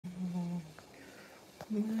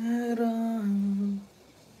मेरा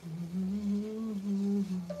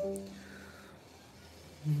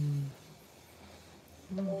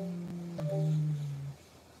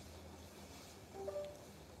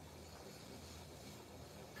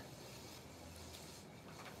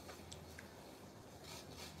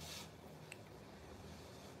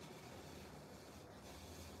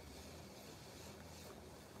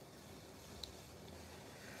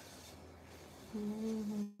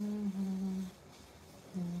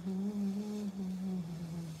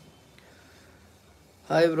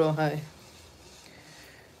hi bro, hi,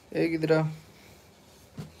 ಹೇಗಿದ್ದೀರಾ?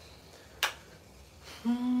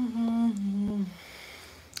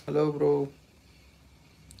 Hello bro,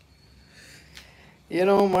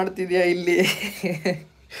 ಏನೋ ಮಾಡ್ತಿದ್ಯಾ ಇಲ್ಲಿ?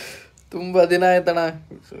 ತುಂಬ ದಿನ ಆಯ್ತಣ್ಣ,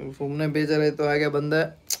 ಸುಮ್ಮನೆ ಬೇಜಾರಾಯಿತು, ಹಾಗೆ ಬಂದೆ.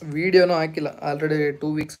 ವೀಡಿಯೋನೂ ಹಾಕಿಲ್ಲ, ಆಲ್ರೆಡಿ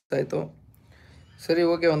 2 ವೀಕ್ಸ್ ಆಯಿತು. ಸರಿ,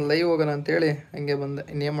 ಓಕೆ, ಒಂದು ಲೈವ್ ಹೋಗೋಣ ಅಂತೇಳಿ ಹಂಗೆ ಬಂದೆ.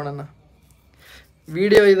 ಇನ್ನೇನು ಮಾಡೋಣ,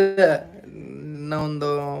 ವೀಡಿಯೋ ಇದೆ, ಇನ್ನೂ ಒಂದು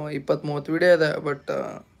 20-30 ವೀಡಿಯೋ ಇದೆ. ಬಟ್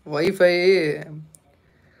ವೈಫೈ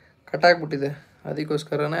ಕಟ್ಟಾಗ್ಬಿಟ್ಟಿದೆ,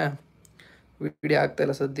 ಅದಕ್ಕೋಸ್ಕರನೇ ವೀಡಿಯೋ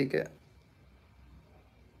ಆಗ್ತಾಯಿಲ್ಲ ಸದ್ಯಕ್ಕೆ.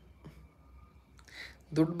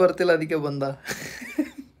 ದುಡ್ಡು ಬರ್ತಿಲ್ಲ, ಅದಕ್ಕೆ ಬಂದ.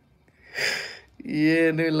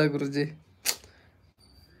 ಏನೂ ಇಲ್ಲ ಗುರುಜಿ.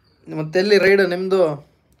 ಮತ್ತೆಲ್ಲಿ ರೈಡ್ ನಿಮ್ಮದು?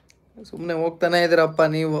 ಸುಮ್ಮನೆ ಹೋಗ್ತಾನೆ ಇದ್ದೀರಪ್ಪ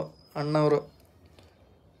ನೀವು ಅಣ್ಣವರು.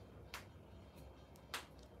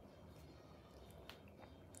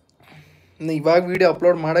 ಇವಾಗ ವೀಡಿಯೋ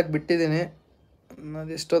ಅಪ್ಲೋಡ್ ಮಾಡೋಕ್ಕೆ ಬಿಟ್ಟಿದ್ದೀನಿ,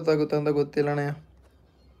 ಅದು ಎಷ್ಟೊತ್ತಾಗುತ್ತೆ ಅಂತ ಗೊತ್ತಿಲ್ಲಣ್ಣ.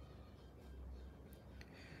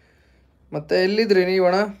 ಮತ್ತೆ ಎಲ್ಲಿದ್ರಿ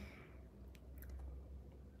ನೀವಣ್ಣ?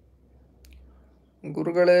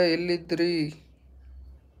 ಗುರುಗಳೇ ಎಲ್ಲಿದ್ರಿ?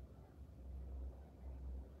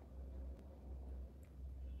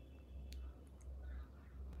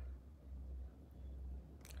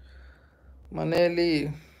 ಮನೆಯಲ್ಲಿ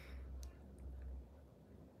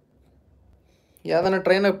ಯಾವ್ದಾನ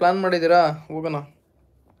ಟ್ರೈನಾಗ ಪ್ಲಾನ್ ಮಾಡಿದ್ದೀರಾ? ಹೋಗೋಣ.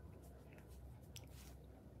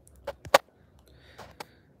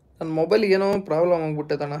 ನನ್ನ ಮೊಬೈಲಿಗೆ ಏನೋ ಪ್ರಾಬ್ಲಮ್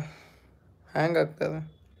ಆಗ್ಬಿಟ್ಟೈತಣ್ಣ, ಹ್ಯಾಂಗ್ ಆಗ್ತದೆ.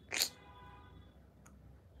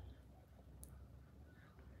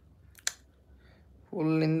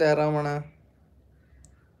 ಫುಲ್ ನಿಂದೆ ಆರಾಮಣ್ಣ.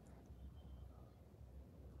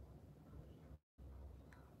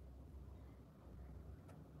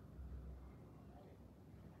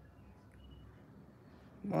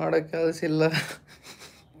 ಮಾಡೋಕ್ಕೆ ಕೆಲಸ ಇಲ್ಲ,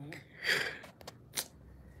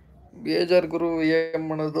 ಬೇಜಾರು ಗುರು. ಏನು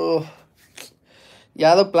ಮಾಡೋದು?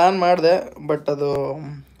 ಯಾವುದೋ ಪ್ಲ್ಯಾನ್ ಮಾಡಿದೆ, ಬಟ್ ಅದು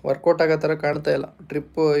ವರ್ಕೌಟ್ ಆಗೋ ಥರ ಕಾಣ್ತಾ ಇಲ್ಲ.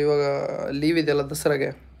 ಟ್ರಿಪ್ಪು ಇವಾಗ ಲೀವ್ ಇದೆಯಲ್ಲ, ದಸರಾಗೆ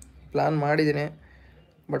ಪ್ಲ್ಯಾನ್ ಮಾಡಿದ್ದೀನಿ,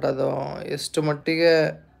 ಬಟ್ ಅದು ಎಷ್ಟು ಮಟ್ಟಿಗೆ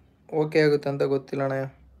ಓಕೆ ಆಗುತ್ತೆ ಅಂತ ಗೊತ್ತಿಲ್ಲಣ್ಣ.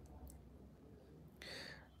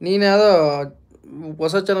 ನೀನು ಯಾವುದೋ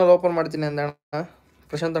ಹೊಸ ಚಾನಲ್ ಓಪನ್ ಮಾಡ್ತೀನಿ ಅಂದಣ್ಣ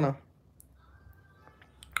ಪ್ರಶಾಂತಣ್ಣ.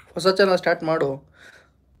 ಹೊಸ ಚಾನಲ್ ಸ್ಟಾರ್ಟ್ ಮಾಡು.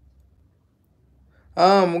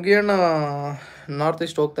 ಹಾಂ, ಮುಗಿಯಣ್ಣ ನಾರ್ತ್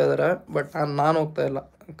ಈಸ್ಟ್ ಹೋಗ್ತಾ ಇದ್ದಾರೆ, ಬಟ್ ನಾನು ಹೋಗ್ತಾ ಇಲ್ಲ.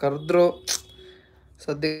 ಕರೆದ್ರು,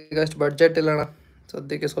 ಸದ್ಯಕ್ಕೆ ಅಷ್ಟು ಬಡ್ಜೆಟ್ ಇಲ್ಲಣ್ಣ,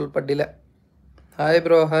 ಸದ್ಯಕ್ಕೆ ಸ್ವಲ್ಪ ಡಿಲೆ. ಹಾಯ್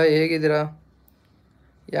ಬ್ರೋ, ಹಾಯ್, ಹೇಗಿದ್ದೀರಾ?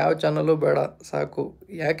 ಯಾವ ಚಾನಲು ಬೇಡ ಸಾಕು.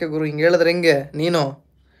 ಯಾಕೆ ಗುರು ಹಿಂಗೆ ಹೇಳಿದ್ರೆ ಹೆಂಗೆ? ನೀನು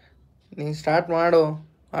ಸ್ಟಾರ್ಟ್ ಮಾಡು,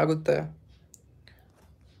 ಆಗುತ್ತೆ.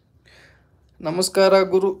 ನಮಸ್ಕಾರ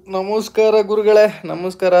ಗುರು, ನಮಸ್ಕಾರ ಗುರುಗಳೇ,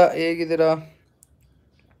 ನಮಸ್ಕಾರ, ಹೇಗಿದ್ದೀರಾ?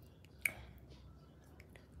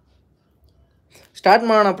 ಸ್ಟಾರ್ಟ್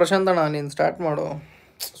ಮಾಡೋಣ ಪ್ರಶಾಂತಣ್ಣ, ನೀನು ಸ್ಟಾರ್ಟ್ ಮಾಡು.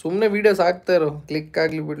 ಸುಮ್ಮನೆ ವೀಡಿಯೋಸ್ ಹಾಕ್ತಾ ಇರು, ಕ್ಲಿಕ್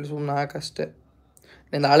ಆಗಲಿ ಬಿಡಲಿ, ಸುಮ್ಮನೆ ಹಾಕಷ್ಟೇ.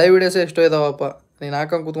 ನಿಂದು ಹಳೆ ವೀಡಿಯೋಸೇ ಎಷ್ಟೋ ಇದಾವಪ್ಪ, ನೀನು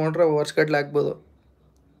ಹಾಕೊಂಡು ಕೂತ್ಕೊಂಡ್ರೆ ವರ್ಷಗಟ್ಲೆ ಹಾಕ್ಬೋದು.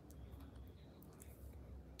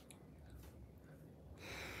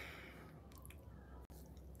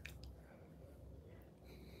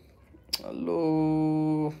 ಅಲ್ಲೂ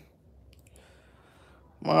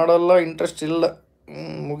ಮಾಡಲ್ಲ, ಇಂಟ್ರೆಸ್ಟ್ ಇಲ್ಲ,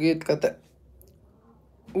 ಮುಗೀತು ಕತೆ.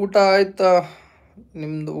 ಊಟ ಆಯ್ತಾ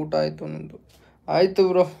ನಿಮ್ಮದು? ಊಟ ಆಯಿತು, ನಿಮ್ಮದು ಆಯಿತು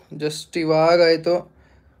ಬ್ರೋ, ಜಸ್ಟ್ ಇವಾಗ ಆಯಿತು.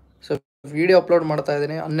 ಸೊ ವೀಡಿಯೋ ಅಪ್ಲೋಡ್ ಮಾಡ್ತಾ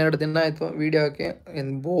ಇದ್ದೀನಿ, 12 ದಿನ ಆಯಿತು ವೀಡಿಯೋ ಹಾಕಿ.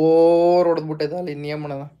 ಏನು ಬೋರ್ ಹೊಡೆದ್ಬಿಟ್ಟೈತೆ ಅಲ್ಲಿ, ಇನ್ನೇನು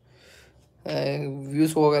ಮಾಡೋಣ,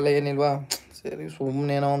 ವ್ಯೂಸ್ ಹೋಗಲ್ಲ ಏನಿಲ್ವಾ. ಸರಿ,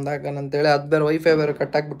 ಸುಮ್ಮನೆ ಏನೋ ಒಂದು ಹಾಕೋಣ ಅಂತೇಳಿ, ಅದು ಬೇರೆ ವೈಫೈ ಬೇರೆ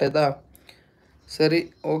ಕಟ್ಟಾಕ್ಬಿಟ್ಟೈತಾ. ಸರಿ,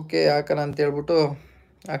 ಓಕೆ, ಹಾಕೋಣ ಅಂತೇಳ್ಬಿಟ್ಟು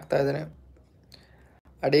ಹಾಕ್ತಾಯಿದ್ದೀನಿ.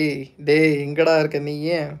 ಅಡೇ ಡೇ ಹಿಂಗಡ இருக்க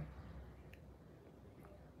ನೀಯೇ?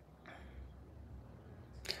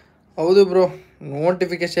 ಹೌದು ಬ್ರೋ,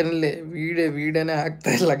 ನೋಟಿಫಿಕೇಶನಲ್ಲಿ ವೀಡಿಯೋನೇ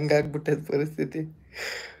ಆಗ್ತಾಯಿಲ್ಲ, ಹಂಗಾಗ್ಬಿಟ್ಟೈತೆ ಪರಿಸ್ಥಿತಿ.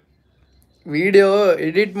 ವೀಡಿಯೋ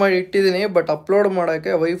ಎಡಿಟ್ ಮಾಡಿ ಇಟ್ಟಿದ್ದೀನಿ, ಬಟ್ ಅಪ್ಲೋಡ್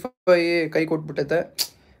ಮಾಡೋಕ್ಕೆ ವೈಫೈ ಕೈ ಕೊಟ್ಬಿಟ್ಟೈತೆ.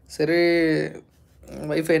 ಸರಿ,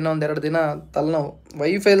 ವೈಫೈ ಇನ್ನೊಂದು 2 ದಿನ ತಲೆನೋವು.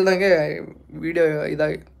 ವೈಫೈ ಇಲ್ದಂಗೆ ವೀಡಿಯೋ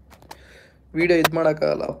ಇದು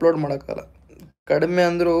ಮಾಡೋಕ್ಕಾಗಲ್ಲ, ಅಪ್ಲೋಡ್ ಮಾಡೋಕ್ಕಾಗಲ್ಲ. ಕಡಿಮೆ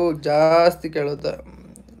ಅಂದರೂ ಜಾಸ್ತಿ ಕೇಳುತ್ತೆ,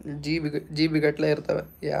 ಜಿ ಬಿ ಗಟ್ಟಲೆ ಇರ್ತವೆ.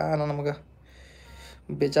 ನಮಗೆ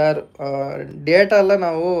ಬೇಜಾರು. ಡೇಟಾ ಎಲ್ಲ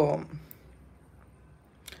ನಾವು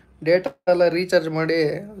ಡೇಟಾ ಎಲ್ಲ ರೀಚಾರ್ಜ್ ಮಾಡಿ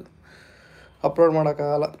ಅಪ್ಲೋಡ್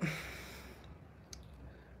ಮಾಡೋಕ್ಕಾಗಲ್ಲ.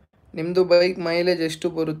 ನಿಮ್ಮದು ಬೈಕ್ ಮೈಲೇಜ್ ಎಷ್ಟು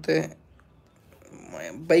ಬರುತ್ತೆ?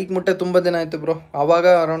 ಬೈಕ್ ಮುಟ್ಟೆ ತುಂಬ ದಿನ ಆಯಿತು ಬ್ರೋ. ಆವಾಗ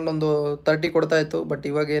ಅರೌಂಡ್ ಒಂದು 30 ಕೊಡ್ತಾಯಿತ್ತು, ಬಟ್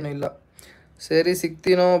ಇವಾಗೇನು ಇಲ್ಲ. ಸರಿ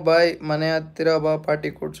ಸಿಗ್ತೀನೋ ಬಾಯ್, ಮನೆ ಹತ್ತಿರ ಬಾ,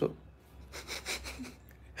 ಪಾರ್ಟಿ ಕೊಡ್ಸು.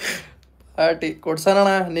 ಪಾರ್ಟಿ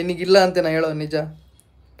ಕೊಡ್ಸೋಣ, ನಿನಗಿಲ್ಲ ಅಂತೇನ ಹೇಳೋ, ನಿಜ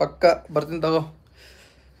ಪಕ್ಕ ಬರ್ತೀನಿ ತಗೋ.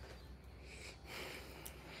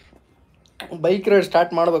 ಬೈಕ್ ರೈಡ್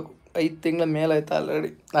ಸ್ಟಾರ್ಟ್ ಮಾಡಬೇಕು, 5 ತಿಂಗಳ ಮೇಲಾಯ್ತು ಆಲ್ರೆಡಿ.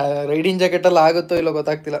 ರೈಡಿಂಗ್ ಜಾಕೆಟೆಲ್ಲ ಆಗುತ್ತೋ ಇಲ್ಲೋ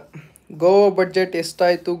ಗೊತ್ತಾಗ್ತಿಲ್ಲ. ಗೋವಾ ಬಡ್ಜೆಟ್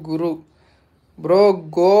ಎಷ್ಟಾಯಿತು ಗುರು? ಬ್ರೋ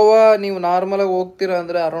ಗೋವಾ ನೀವು ನಾರ್ಮಲಾಗಿ ಹೋಗ್ತೀರಾ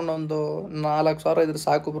ಅಂದರೆ ಅರೌಂಡ್ ಒಂದು 4,000 ಇದ್ರೆ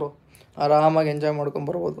ಸಾಕು ಬ್ರೋ. ಆರಾಮಾಗಿ ಎಂಜಾಯ್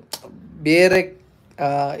ಮಾಡ್ಕೊಂಬರ್ಬೋದು. ಬೇರೆ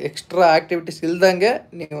ಎಕ್ಸ್ಟ್ರಾ ಆ್ಯಕ್ಟಿವಿಟೀಸ್ ಇಲ್ದಂಗೆ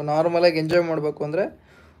ನೀವು ನಾರ್ಮಲಾಗಿ ಎಂಜಾಯ್ ಮಾಡಬೇಕು ಅಂದರೆ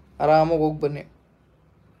ಆರಾಮಾಗಿ ಹೋಗಿ ಬನ್ನಿ.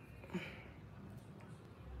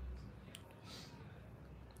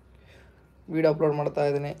 ವಿಡಿಯೋ ಅಪ್ಲೋಡ್ ಮಾಡ್ತಾ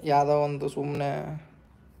ಇದ್ದೀನಿ, ಯಾವುದೋ ಒಂದು ಸುಮ್ಮನೆ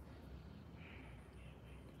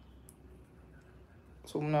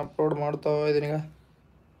ಅಪ್ಲೋಡ್ ಮಾಡ್ತಾ ಇದ್ದೀನಿ. ಈಗ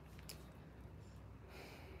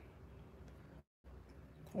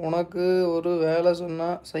உனக்கு ஒரு வேலை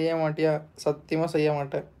சொன்னால் செய்ய மாட்டியா? சத்தியமாக செய்ய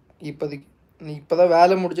மாட்டேன் இப்போதைக்கு. நீ இப்போ தான்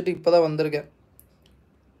வேலை முடிச்சுட்டு இப்போ தான் வந்திருக்கேன்.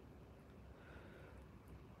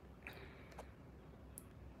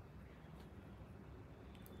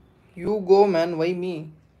 You go man, why me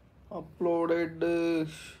uploaded.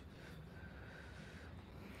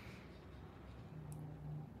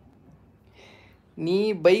 ನೀ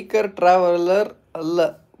ಬೈಕರ್ ಟ್ರಾವೆಲರ್ ಅಲ್ಲ,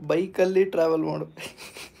 ಬೈಕಲ್ಲಿ ಟ್ರಾವೆಲ್ ಮಾಡು.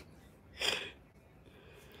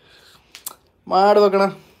 ಮಾಡ್ಬೇಕಣ್ಣ,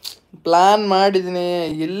 ಪ್ಲ್ಯಾನ್ ಮಾಡಿದ್ದೀನಿ.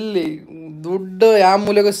 ಎಲ್ಲಿ ದುಡ್ಡು ಯಾವ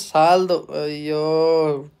ಮೂಲೆಗೂ ಸಾಲದು. ಅಯ್ಯೋ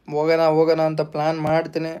ಹೋಗೋಣ ಅಂತ ಪ್ಲ್ಯಾನ್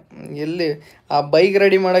ಮಾಡ್ತೀನಿ. ಎಲ್ಲಿ ಆ ಬೈಕ್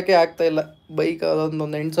ರೆಡಿ ಮಾಡೋಕ್ಕೆ ಆಗ್ತಾಯಿಲ್ಲ. ಬೈಕ್ ಅದೊಂದು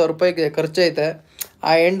 8,000 ರೂಪಾಯಿಗೆ ಖರ್ಚೈತೆ.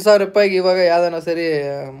 ಆ 8,000 ರೂಪಾಯಿಗೆ ಇವಾಗ ಯಾವ್ದಾನ ಸರಿ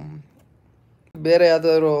ಬೇರೆ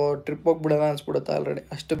ಯಾವುದಾದ್ರು ಟ್ರಿಪ್ ಹೋಗ್ಬಿಡೋಣ ಅನ್ಸ್ಬಿಡುತ್ತೆ. ಆಲ್ರೆಡಿ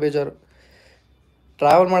ಅಷ್ಟು ಬೇಜಾರು.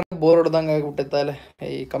 ಟ್ರಾವೆಲ್ ಮಾಡೋಕ್ಕೆ ಬೋರ್ ಹೊಡ್ದಂಗೆ ಆಗಿಬಿಟ್ಟೈತೆ ಅಲ್ಲೇ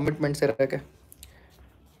ಈ ಕಮಿಟ್ಮೆಂಟ್ಸ್ ಇರೋಕ್ಕೆ.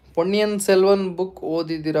 Ponniyin Selvan book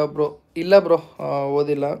ಓದಿದ್ದೀರಾ bro? ಇಲ್ಲ ಬ್ರೋ,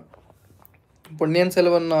 ಓದಿಲ್ಲ. ಪೊನ್ನಿಯಿನ್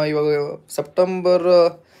ಸೆಲ್ವನ್ ಇವಾಗ ಸೆಪ್ಟೆಂಬರ್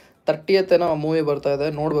 30th ಏನೋ ಮೂವಿ ಬರ್ತಾ ಇದೆ,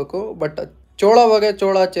 ನೋಡಬೇಕು. ಬಟ್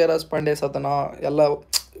ಚೋಳ ಚೇರಸ್ ಪಾಂಡೆ ಸತನ ಎಲ್ಲ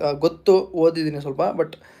ಗೊತ್ತು, ಓದಿದ್ದೀನಿ ಸ್ವಲ್ಪ.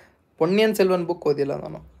 ಬಟ್ ಪೊನ್ನಿಯಿನ್ ಸೆಲ್ವನ್ ಬುಕ್ ಓದಿಲ್ಲ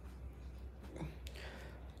ನಾನು.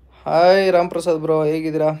 ಹಾಯ್ ರಾಮ್ ಪ್ರಸಾದ್ ಬ್ರೋ,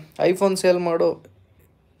 ಹೇಗಿದ್ದೀರಾ? ಐಫೋನ್ ಸೇಲ್ ಮಾಡು,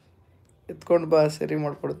 ಎತ್ಕೊಂಡು ಬಾ, ಸರಿ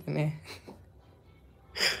ಮಾಡಿಕೊಡ್ತೀನಿ.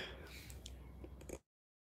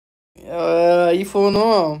 ಐಫೋನು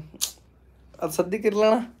ಅದು ಸದ್ಯಕ್ಕೆ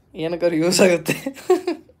ಇರಲಣ್ಣ, ಏನಕ್ಕಾದ್ರು ಯೂಸ್ ಆಗುತ್ತೆ.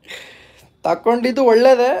 ತಗೊಂಡಿದ್ದು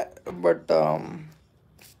ಒಳ್ಳೆಯದೇ, ಬಟ್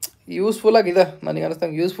ಯೂಸ್ಫುಲ್ಲಾಗಿದೆ. ನನಗೆ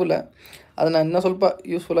ಅನ್ನಿಸ್ದಂಗೆ ಯೂಸ್ಫುಲ್ಲೇ. ಅದನ್ನು ಇನ್ನೂ ಸ್ವಲ್ಪ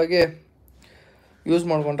ಯೂಸ್ಫುಲ್ಲಾಗಿ ಯೂಸ್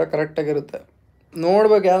ಮಾಡಿಕೊಂಡ್ರೆ ಕರೆಕ್ಟಾಗಿರುತ್ತೆ.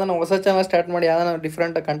 ನೋಡ್ಬೇಕು, ಯಾವ್ದಾನ ಹೊಸ ಚಾನಲ್ ಸ್ಟಾರ್ಟ್ ಮಾಡಿ ಯಾವ್ದಾನ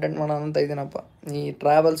ಡಿಫ್ರೆಂಟಾಗಿ ಕಂಟೆಂಟ್ ಮಾಡೋಣ ಅಂತ ಇದ್ದೀನಪ್ಪ. ಈ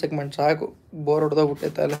ಟ್ರಾವೆಲ್ ಸೆಗ್ಮೆಂಟ್ ಸಾಕು, ಬೋರ್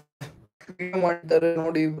ಹೊಡೆದೋಗ್ಬಿಟ್ಟೈತೆ ಅಲ್ಲ. ಮಾಡ್ತಾರೆ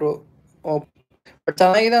ನೋಡಿ ಬ್ರೋ, ಬಟ್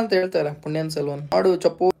ಚೆನ್ನಾಗಿದೆ ಅಂತ ಹೇಳ್ತಾರೆ ಪೊನ್ನಿಯಿನ್ ಸೆಲ್ವನ್. ಮಾಡು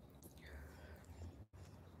ಚಪ್ಪು.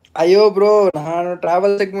 ಅಯ್ಯೋ ಬ್ರೋ, ನಾನು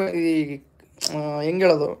ಟ್ರಾವೆಲ್ ಸೆಗ್ಮೆಂಟ್ ಈ ಹೆಂಗೆ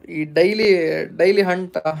ಹೇಳೋದು, ಈ ಡೈಲಿ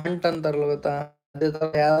ಹಂಟ್ ಅಂತಾರಲ್ಲ ಗೊತ್ತಾ, ಅದೇ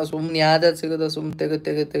ಥರ ಸುಮ್ಮನೆ ಯಾವ್ದಾದ್ರು ಸಿಗೋದು ಸುಮ್ಮನೆ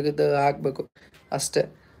ತೆಗೆದು ಹಾಕಬೇಕು ಅಷ್ಟೇ.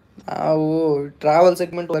 ನಾವು ಟ್ರಾವೆಲ್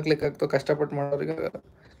ಸೆಗ್ಮೆಂಟ್ ಹಾಕ್ಲಿಕ್ಕೆ ಆಗ್ತದೆ, ಕಷ್ಟಪಟ್ಟು ಮಾಡೋರಿಗೆ.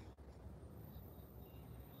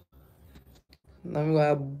 ನಮಗೆ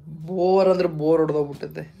ಬೋರ್ ಅಂದರೆ ಬೋರ್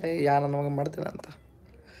ಹೊಡೆದೋಗ್ಬಿಟ್ಟೈತೆ, ಯಾರು ನಮಗೆ ಮಾಡ್ತೀನಿ ಅಂತ.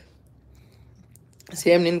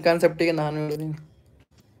 ಸೇಮ್ ನಿನ್ನ ಕಾನ್ಸೆಪ್ಟಿಗೆ ನಾನು ಹೇಳಿದ್ದೀನಿ.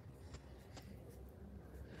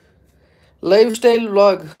 ಲೈಫ್ ಸ್ಟೈಲ್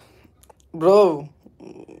ವ್ಲಾಗ್ ಬ್ರೋ,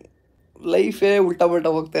 ಲೈಫೇ ಉಲ್ಟಾ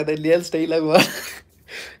ಹೋಗ್ತಾ ಇದೆ, ಇಲ್ಲಿ ಏನು ಸ್ಟೈಲಾಗಿ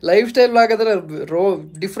ಲೈಫ್ ಸ್ಟೈಲ್ ವ್ಲಾಗ್ ಆದರೆ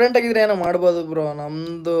ಡಿಫ್ರೆಂಟ್ ಆಗಿದ್ರೆ ಏನೋ ಮಾಡ್ಬೋದು ಬ್ರೋ.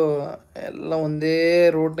 ನಮ್ಮದು ಎಲ್ಲ ಒಂದೇ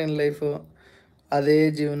ರೂಟಿನ್ ಲೈಫು, ಅದೇ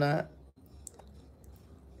ಜೀವನ.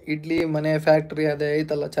 ಇಡ್ಲಿ ಮನೆ ಫ್ಯಾಕ್ಟ್ರಿ ಅದೇ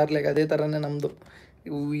ಐತಲ್ಲ ಚಾರ್ಲಿಗೆ, ಅದೇ ಥರನೇ ನಮ್ಮದು.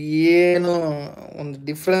 ಇವು ಏನು ಒಂದು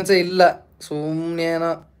ಡಿಫ್ರೆನ್ಸೇ ಇಲ್ಲ.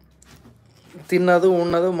 ಸುಮ್ಮನೇನೋ ತಿನ್ನೋದು,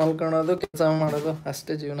 ಉಣ್ಣೋದು, ಮಲ್ಕೊಳೋದು, ಕೆಲಸ ಮಾಡೋದು,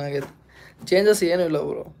 ಅಷ್ಟೇ ಜೀವನ ಆಗೈತೆ. ಚೇಂಜಸ್ ಏನೂ ಇಲ್ಲ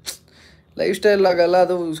ಅವರು. ಲೈಫ್ ಸ್ಟೈಲ್ ಆಗಲ್ಲ,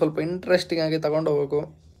 ಅದು ಸ್ವಲ್ಪ ಇಂಟ್ರೆಸ್ಟಿಂಗ್ ಆಗಿ ತಗೊಂಡೋಗ್ಬೇಕು.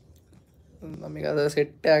 ನಮಗೆ ಅದು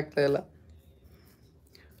ಸೆಟ್ಟೇ ಆಗ್ತಾಯಿಲ್ಲ.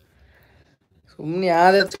 ಸುಮ್ಮನೆ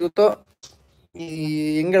ಯಾವ್ದು ಸಿಗುತ್ತೋ, ಈ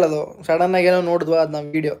ಹೆಂಗೆ ಹೇಳೋದು, ಸಡನ್ನಾಗಿ ಏನೋ ನೋಡಿದ್ವಾ ಅದು ನಮ್ಮ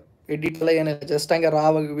ವೀಡಿಯೋ ಎಡಿಟ್ ಎಲ್ಲ ಏನಿಲ್ಲ, ಜಸ್ಟ್ ಹಂಗೆ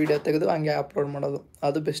ರಾವಾಗಿ ವೀಡಿಯೋ ತೆಗೆದು ಹಂಗೆ ಅಪ್ಲೋಡ್ ಮಾಡೋದು,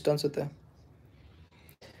 ಅದು ಬೆಸ್ಟ್ ಅನಿಸುತ್ತೆ.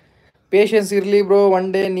 ಪೇಷನ್ಸ್ ಇರಲಿ ಬ್ರೋ, ಒನ್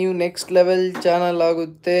ಡೇ ನೀವು ನೆಕ್ಸ್ಟ್ ಲೆವೆಲ್ ಚಾನಲ್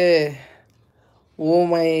ಆಗುತ್ತೆ. ಓ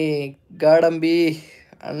ಮೈ ಗಾಡಂಬಿ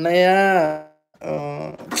ಅಣ್ಣಯ್ಯ,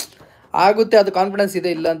 ಆಗುತ್ತೆ, ಅದು ಕಾನ್ಫಿಡೆನ್ಸ್ ಇದೆ,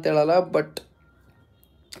 ಇಲ್ಲ ಅಂತ ಹೇಳಲ್ಲ. ಬಟ್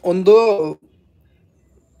ಒಂದು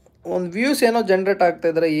ವ್ಯೂಸ್ ಏನೋ ಜನ್ರೇಟ್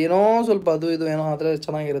ಆಗ್ತಾಯಿದ್ರೆ ಏನೋ ಸ್ವಲ್ಪ ಅದು ಇದು ಏನೋ ಆದರೆ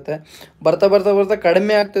ಚೆನ್ನಾಗಿರುತ್ತೆ. ಬರ್ತಾ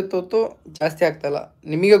ಕಡಿಮೆ ಆಗ್ತಿತ್ತು, ಜಾಸ್ತಿ ಆಗ್ತಾಯಿಲ್ಲ.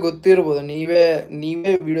 ನಿಮಗೆ ಗೊತ್ತಿರ್ಬೋದು,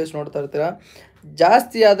 ನೀವೇ ವೀಡಿಯೋಸ್ ನೋಡ್ತಾ ಇರ್ತೀರ.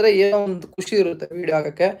 ಜಾಸ್ತಿ ಆದರೆ ಏನೋ ಒಂದು ಖುಷಿ ಇರುತ್ತೆ ವೀಡಿಯೋ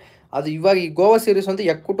ಹಾಕೋಕ್ಕೆ. ಅದು ಇವಾಗ ಈ ಗೋವಾ ಸೀರೀಸ್ ಅಂತೂ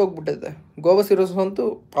ಎಕ್ಕುಟ್ಟೋಗ್ಬಿಟ್ಟಿದೆ. ಗೋವಾ ಸೀರೀಸ್ ಅಂತೂ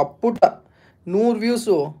ಅಪ್ಪುಟ 100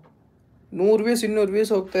 ವ್ಯೂಸು, 100 ವ್ಯೂಸ್ 200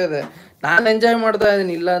 ವ್ಯೂಸ್ ಹೋಗ್ತಾ ಇದೆ. ನಾನು ಎಂಜಾಯ್ ಮಾಡ್ತಾ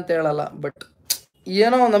ಇದ್ದೀನಿ, ಇಲ್ಲ ಅಂತ ಹೇಳಲ್ಲ. ಬಟ್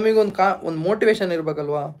ಏನೋ ನಮಗೊಂದು ಒಂದು ಮೋಟಿವೇಶನ್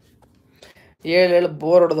ಇರಬೇಕಲ್ವಾ. ಹೇಳಿ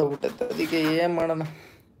ಬೋರ್ ಹೊಡೆದೋಗ್ಬಿಟ್ಟೈತೆ. ಅದಕ್ಕೆ ಏನು ಮಾಡೋಣ,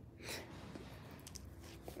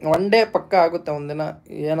 ಒನ್ ಡೇ ಪಕ್ಕ ಆಗುತ್ತೆ, ಒಂದಿನ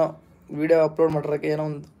ಏನೋ ವಿಡಿಯೋ ಅಪ್ಲೋಡ್ ಮಾಡೋಕ್ಕೆ ಏನೋ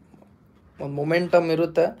ಒಂದು ಮೊಮೆಂಟಮ್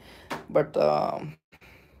ಇರುತ್ತೆ. ಬಟ್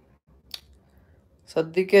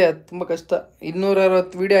ಸದ್ಯಕ್ಕೆ ತುಂಬ ಕಷ್ಟ.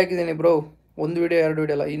 260 ವೀಡಿಯೋ ಹಾಕಿದ್ದೀನಿ ಬ್ರೋ. ಒಂದು ವೀಡಿಯೋ 2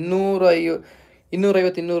 ವೀಡಿಯೋ ಅಲ್ಲ, 250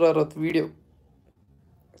 260 ವೀಡಿಯೋ.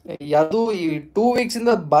 ಅದು ಈ 2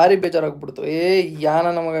 ವೀಕ್ಸಿಂದ ಭಾರಿ ಬೇಜಾರಾಗ್ಬಿಡ್ತು. ಯಾನ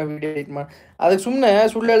ನಮಗೆ ವೀಡಿಯೋ ಎಡಿಟ್ ಮಾಡಿ ಅದಕ್ಕೆ ಸುಮ್ಮನೆ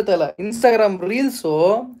ಸುಳ್ಳು ಹೇಳ್ತಾ ಇಲ್ಲ. ಇನ್ಸ್ಟಾಗ್ರಾಮ್ ರೀಲ್ಸು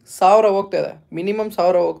 1000 ಹೋಗ್ತಾ ಇದೆ, ಮಿನಿಮಮ್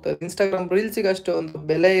 1000 ಹೋಗ್ತಾ ಇದೆ. ಇನ್ಸ್ಟಾಗ್ರಾಮ್ ರೀಲ್ಸಿಗೆ ಅಷ್ಟು ಒಂದು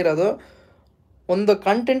ಬೆಲೆ ಇರೋದು, ಒಂದು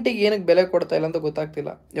ಕಂಟೆಂಟಿಗೆ ಏನಕ್ಕೆ ಬೆಲೆ ಕೊಡ್ತಾ ಇಲ್ಲ ಅಂತ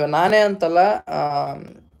ಗೊತ್ತಾಗ್ತಿಲ್ಲ. ಇವಾಗ ನಾನೇ ಅಂತಲ್ಲ,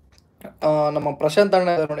 ನಮ್ಮ ಪ್ರಶಾಂತ್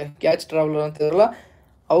ಅಣ್ಣ ಇದ್ದಾರೆ ನೋಡಿ, ಕ್ಯಾಚ್ ಟ್ರಾವೆಲರ್ ಅಂತಿದ್ರಲ್ಲ,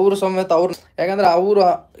 ಅವರು ಸಮೇತ ಅವರು, ಯಾಕಂದರೆ ಅವರು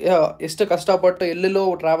ಎಷ್ಟು ಕಷ್ಟಪಟ್ಟು ಎಲ್ಲೆಲ್ಲೋ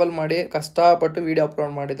ಟ್ರಾವೆಲ್ ಮಾಡಿ ಕಷ್ಟಪಟ್ಟು ವೀಡಿಯೋ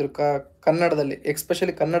ಅಪ್ಲೋಡ್ ಮಾಡಿದರು ಕನ್ನಡದಲ್ಲಿ,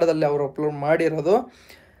 ಎಕ್ಸ್ಪೆಷಲಿ ಕನ್ನಡದಲ್ಲಿ ಅವರು ಅಪ್ಲೋಡ್ ಮಾಡಿರೋದು.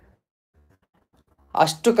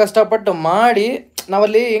 ಅಷ್ಟು ಕಷ್ಟಪಟ್ಟು ಮಾಡಿ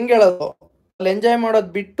ನಾವಲ್ಲಿ ಹೆಂಗೆ ಹೇಳೋದು, ಅಲ್ಲಿ ಎಂಜಾಯ್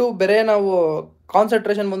ಮಾಡೋದು ಬಿಟ್ಟು ಬೇರೆ ನಾವು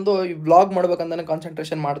ಕಾನ್ಸಂಟ್ರೇಷನ್ ಬಂದು ಈ ವ್ಲಾಗ್ ಮಾಡ್ಬೇಕಂತಾನೆ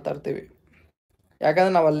ಕಾನ್ಸಂಟ್ರೇಷನ್ ಮಾಡ್ತಾ ಇರ್ತೀವಿ.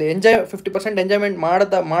 ಯಾಕಂದರೆ ನಾವಲ್ಲಿ 50% ಎಂಜಾಯ್ಮೆಂಟ್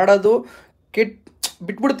ಮಾಡೋದು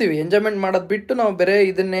ಬಿಟ್ಬಿಡ್ತೀವಿ. ಎಂಜಾಯ್ಮೆಂಟ್ ಮಾಡೋದು ಬಿಟ್ಟು ನಾವು ಬೇರೆ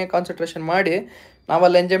ಇದನ್ನೇ ಕಾನ್ಸಂಟ್ರೇಷನ್ ಮಾಡಿ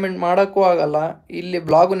ನಾವಲ್ಲಿ ಎಂಜಾಯ್ಮೆಂಟ್ ಮಾಡೋಕ್ಕೂ ಆಗಲ್ಲ, ಇಲ್ಲಿ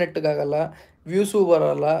ಬ್ಲಾಗು ನೆಟ್ಟಗಾಗಲ್ಲ, ವ್ಯೂಸು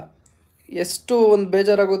ಬರೋಲ್ಲ. ಎಷ್ಟು ಒಂದು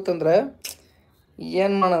ಬೇಜಾರಾಗುತ್ತಂದರೆ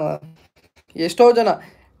ಏನು ಮಾಡೋಣ. ಎಷ್ಟೋ ಜನ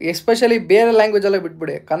ಎಸ್ಪೆಷಲಿ ಬೇರೆ ಲ್ಯಾಂಗ್ವೇಜಲ್ಲೇ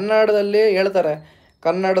ಬಿಟ್ಬಿಡಿ, ಕನ್ನಡದಲ್ಲಿ ಹೇಳ್ತಾರೆ,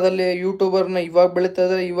 ಕನ್ನಡದಲ್ಲಿ ಯೂಟ್ಯೂಬರ್ನ ಇವಾಗ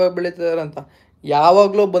ಬೆಳೀತಿದ್ದಾರೆ ಅಂತ.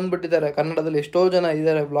 ಯಾವಾಗಲೂ ಬಂದುಬಿಟ್ಟಿದ್ದಾರೆ ಕನ್ನಡದಲ್ಲಿ. ಎಷ್ಟೋ ಜನ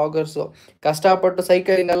ಇದ್ದಾರೆ ವ್ಲಾಗರ್ಸು, ಕಷ್ಟಪಟ್ಟು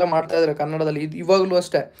ಸೈಕಲಿಂಗ್ ಎಲ್ಲ ಮಾಡ್ತಾಯಿದ್ದಾರೆ ಕನ್ನಡದಲ್ಲಿ. ಇವಾಗಲೂ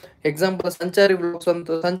ಅಷ್ಟೇ. ಎಕ್ಸಾಂಪಲ್ ಸಂಚಾರಿ ವ್ಲಾಗ್ಸ್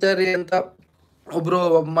ಅಂತ, ಸಂಚಾರಿ ಅಂತ ಒಬ್ಬರು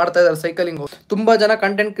ಮಾಡ್ತಾಯಿದ್ದಾರೆ ಸೈಕಲಿಂಗು. ತುಂಬ ಜನ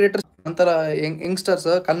ಕಂಟೆಂಟ್ ಕ್ರಿಯೇಟರ್ಸ್ ಅಂತರ ಯಂಗ್ಸ್ಟರ್ಸ್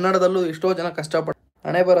ಕನ್ನಡದಲ್ಲೂ ಎಷ್ಟೋ ಜನ ಕಷ್ಟಪಟ್ಟು,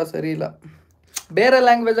 ಹಣೆ ಬರ ಸರಿ ಇಲ್ಲ. ಬೇರೆ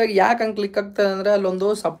ಲ್ಯಾಂಗ್ವೇಜಾಗಿ ಯಾಕೆ ಹಂಗೆ ಕ್ಲಿಕ್ ಆಗ್ತದೆ ಅಂದರೆ ಅಲ್ಲೊಂದು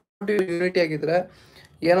ಸಪೋರ್ಟಿವ್ ಯೂನಿಟಿ ಆಗಿದ್ದರೆ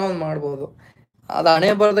ಏನೋ ಒಂದು ಮಾಡ್ಬೋದು. ಅದು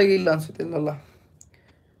ಹಣೆ ಬರದಾಗ ಇಲ್ಲ ಅನ್ಸುತ್ತಿಲ್ಲಲ್ಲ,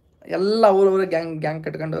 ಎಲ್ಲ ಅವ್ರವ್ರೆ ಗ್ಯಾಂಗ್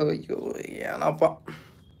ಕಟ್ಕೊಂಡು. ಅಯ್ಯೋ ಏನಪ್ಪ,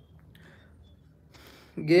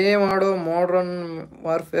 ಗೇಮ್ ಆಡೋ ಮಾಡ್ರನ್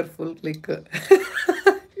ವಾರ್ಫೇರ್ ಫುಲ್ ಕ್ಲಿಕ್.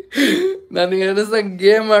 ನನಗೆ ಅನಿಸ್ತಂಗೆ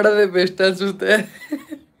ಗೇಮ್ ಆಡೋದೇ ಬೆಸ್ಟ್ ಅನಿಸುತ್ತೆ.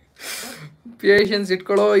 ಪೇಷನ್ಸ್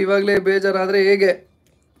ಇಟ್ಕೊಳ್ಳೋ, ಇವಾಗಲೇ ಬೇಜಾರಾದರೆ ಹೇಗೆ.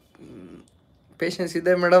 ಪೇಷನ್ಸ್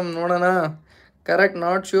ಇದೆ ಮೇಡಮ್, ನೋಡೋಣ. Correct,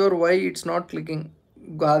 not sure why it's not clicking.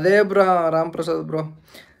 ಅದೇ ಬ್ರೋ ರಾಮ್ ಪ್ರಸಾದ್ ಬ್ರೋ,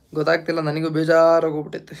 ಗೊತ್ತಾಗ್ತಿಲ್ಲ, ನನಗೂ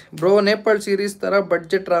ಬೇಜಾರಾಗೋಗ್ಬಿಟ್ಟೈತೆ ಬ್ರೋ. ನೇಪಾಳ್ ಸೀರೀಸ್ ಥರ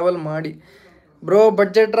ಬಡ್ಜೆಟ್ ಟ್ರಾವೆಲ್ ಮಾಡಿ ಬ್ರೋ.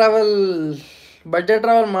 ಬಡ್ಜೆಟ್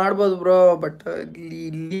ಟ್ರಾವೆಲ್ ಮಾಡ್ಬೋದು ಬ್ರೋ, ಬಟ್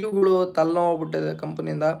ಲೀವ್ಗಳು ತಲೆನೋಗ್ಬಿಟ್ಟಿದೆ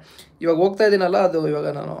ಕಂಪ್ನಿಯಿಂದ. ಇವಾಗ ಹೋಗ್ತಾ ಇದ್ದೀನಲ್ಲ, ಅದು ಇವಾಗ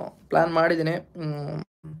ನಾನು ಪ್ಲ್ಯಾನ್ ಮಾಡಿದ್ದೀನಿ.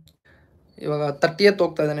 ಇವಾಗ 30th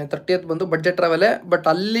ಹೋಗ್ತಾ ಇದ್ದೀನಿ. 30th ಬಂದು ಬಡ್ಜೆಟ್ ಟ್ರಾವೆಲೇ. ಬಟ್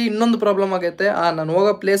ಅಲ್ಲಿ ಇನ್ನೊಂದು ಪ್ರಾಬ್ಲಮ್ ಆಗೈತೆ, ನಾನು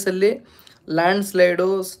ಹೋಗೋ ಪ್ಲೇಸಲ್ಲಿ ಲ್ಯಾಂಡ್ ಸ್ಲೈಡು,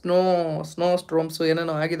 ಸ್ನೋ ಸ್ಟ್ರೋಮ್ಸು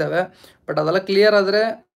ಏನೇನೋ ಆಗಿದ್ದಾವೆ. ಬಟ್ ಅದೆಲ್ಲ ಕ್ಲಿಯರ್ ಆದರೆ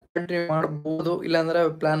ಕಂಟಿನ್ಯೂ ಮಾಡ್ಬೋದು, ಇಲ್ಲಾಂದರೆ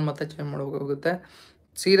ಪ್ಲ್ಯಾನ್ ಮತ್ತೆ ಚೇಂಜ್ ಮಾಡಬೇಕಾಗುತ್ತೆ.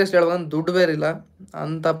 ಸೀರಿಯಸ್ ಹೇಳ್ಬೇಕಂದ್ರೆ ದುಡ್ಡು ಬೇರಿಲ್ಲ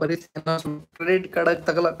ಅಂಥ ಪರಿಸ್ಥಿತಿನ ಕ್ರೆಡಿಟ್ ಕಾರ್ಡಾಗಿ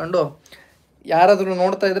ತಗೊಳಕೊಂಡು, ಯಾರಾದರೂ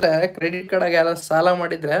ನೋಡ್ತಾ ಇದ್ದರೆ ಕ್ರೆಡಿಟ್ ಕಾರ್ಡಾಗಿ ಯಾರಾದ್ರು ಸಾಲ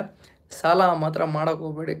ಮಾಡಿದರೆ ಸಾಲ ಮಾತ್ರ ಮಾಡೋಕ್ಕೆ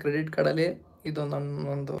ಹೋಗಬೇಡಿ ಕ್ರೆಡಿಟ್ ಕಾರ್ಡಲ್ಲಿ. ಇದು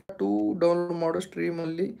ನನ್ನೊಂದು ಡೌನ್ಲೋಡ್ ಮಾಡೋ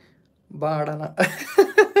ಸ್ಟ್ರೀಮಲ್ಲಿ ಬಾಡೋಣ.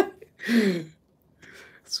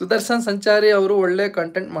 ಸುದರ್ಶನ್ ಸಂಚಾರಿ ಅವರು ಒಳ್ಳೆ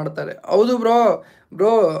ಕಂಟೆಂಟ್ ಮಾಡ್ತಾರೆ. ಹೌದು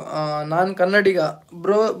ಬ್ರೋ, ನಾನು ಕನ್ನಡಿಗ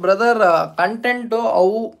ಬ್ರದರ್. ಕಂಟೆಂಟು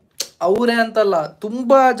ಅವರೇ ಅಂತಲ್ಲ,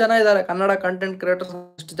 ತುಂಬ ಜನ ಇದ್ದಾರೆ ಕನ್ನಡ ಕಂಟೆಂಟ್ ಕ್ರಿಯೇಟರ್ಸ್,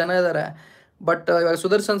 ಅಷ್ಟು ಜನ ಇದ್ದಾರೆ. ಬಟ್ ಇವಾಗ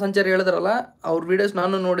ಸುದರ್ಶನ್ ಸಂಚಾರಿ ಹೇಳಿದ್ರಲ್ಲ, ಅವ್ರ ವೀಡಿಯೋಸ್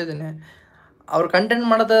ನಾನು ನೋಡಿದ್ದೀನಿ. ಅವ್ರು ಕಂಟೆಂಟ್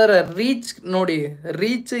ಮಾಡ್ತಾ ಇದ್ದಾರೆ,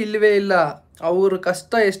 ರೀಚ್ ಇಲ್ಲವೇ ಇಲ್ಲ. ಅವ್ರ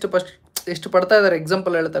ಕಷ್ಟ ಎಷ್ಟು ಪಡ್ತಾ ಇದ್ದಾರೆ.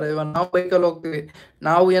 ಎಕ್ಸಾಂಪಲ್ ಹೇಳ್ತಾರೆ, ಇವಾಗ ನಾವು ಬೈಕಲ್ಲಿ ಹೋಗ್ತೀವಿ,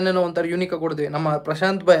 ನಾವು ಏನೇನೋ ಒಂಥರ ಯೂನಿಕಾಗಿ ಕೊಡ್ತೀವಿ. ನಮ್ಮ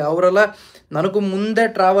ಪ್ರಶಾಂತ್ ಭಾಯ್ ಅವರೆಲ್ಲ ನನಗೂ ಮುಂದೆ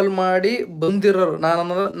ಟ್ರಾವೆಲ್ ಮಾಡಿ ಬಂದಿರೋರು.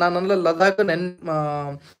 ನಾನೆಲ್ಲ ಲದಾಖ್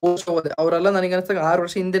ಹೋದೆ, ಅವರೆಲ್ಲ ನನಗೆ ಅನಿಸ್ದಾಗ 6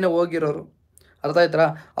 ವರ್ಷ ಹಿಂದೆನೇ ಹೋಗಿರೋರು. ಅರ್ಥ ಆಯ್ತಾ?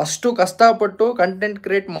 ಅಷ್ಟು ಕಷ್ಟಪಟ್ಟು ಕಂಟೆಂಟ್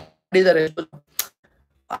ಕ್ರಿಯೇಟ್ ಮಾಡಿದ್ದಾರೆ.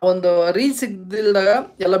 ಒಂದು ರೀಚ್ ಸಿಗ್ದಿಲ್ದಾಗ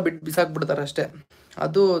ಎಲ್ಲ ಬಿಸಾಕ್ಬಿಡ್ತಾರೆ ಅಷ್ಟೇ.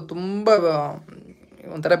 ಅದು ತುಂಬ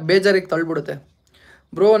ಒಂಥರ ಬೇಜಾರಿಗೆ ತಳ್ಳಿಬಿಡುತ್ತೆ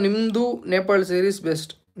ಬ್ರೋ. ನಿಮ್ಮದು Nepal series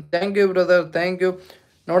best. Thank you brother, thank you.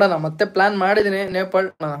 ನೋಡೋಣ, ಮತ್ತೆ ಪ್ಲ್ಯಾನ್ ಮಾಡಿದ್ದೀನಿ ನೇಪಾಳ್.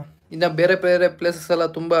 ಇನ್ನು ಬೇರೆ ಪ್ಲೇಸಸ್ ಎಲ್ಲ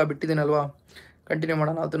ತುಂಬ ಬಿಟ್ಟಿದ್ದೀನಲ್ವಾ, ಕಂಟಿನ್ಯೂ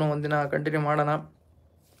ಮಾಡೋಣ. ಅದನ್ನು ಒಂದಿನ ಕಂಟಿನ್ಯೂ ಮಾಡೋಣ.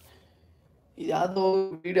 ಯಾವುದೋ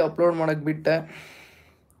ವೀಡಿಯೋ ಅಪ್ಲೋಡ್ ಮಾಡೋಕ್ಕೆ ಬಿಟ್ಟೆ,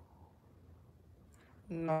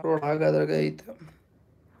 ಅಪ್ಲೋಡ್ ಆಗೋದ್ರಾಗೆ ಐತೆ.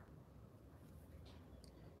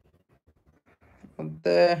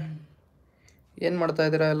 ಮತ್ತೆ ಏನು ಮಾಡ್ತಾ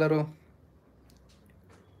ಇದ್ದೀರಾ ಎಲ್ಲರೂ?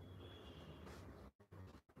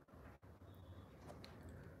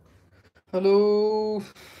 ಹಲೋ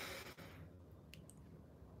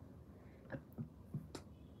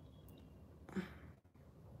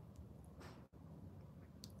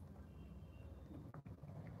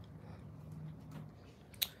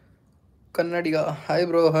ಕನ್ನಡಿಗ. Hi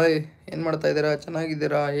bro, hi. ಏನು ಮಾಡ್ತಾ ಇದ್ದೀರಾ?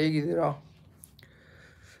 ಚೆನ್ನಾಗಿದ್ದೀರಾ? ಹೇಗಿದ್ದೀರಾ?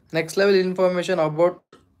 Next level information about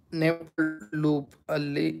ನೇಪಲ್ loop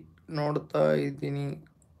ಅಲ್ಲಿ ನೋಡ್ತಾ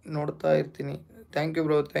ಇರ್ತೀನಿ. Thank you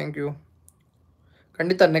bro, thank you.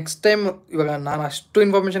 ಖಂಡಿತ ನೆಕ್ಸ್ಟ್ ಟೈಮ್. ಇವಾಗ ನಾನು ಅಷ್ಟು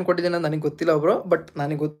ಇನ್ಫಾರ್ಮೇಷನ್ ಕೊಟ್ಟಿದ್ದೀನಿ ಅಂತ ನನಗೆ ಗೊತ್ತಿಲ್ಲ ಬ್ರೋ, ಬಟ್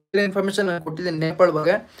ನನಗೆ ಗೊತ್ತಿರೋ ಇನ್ಫಾರ್ಮೇಷನ್ ನಾನು ಕೊಟ್ಟಿದ್ದೀನಿ ನೇಪಾಳ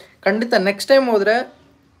ಬಗ್ಗೆ. ಖಂಡಿತ ನೆಕ್ಸ್ಟ್ ಟೈಮ್ ಹೋದರೆ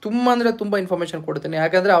ತುಂಬ ಅಂದರೆ ತುಂಬ ಇನ್ಫಾರ್ಮೇಷನ್ ಕೊಡ್ತೀನಿ.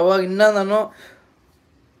 ಯಾಕಂದರೆ ಅವಾಗ ಇನ್ನೂ ನಾನು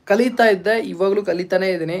ಕಲಿತಾ ಇದ್ದೆ, ಇವಾಗಲೂ ಕಲಿತಾನೇ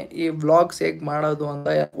ಇದ್ದೀನಿ ಈ ವ್ಲಾಗ್ಸ್ ಹೇಗೆ ಮಾಡೋದು ಅಂತ.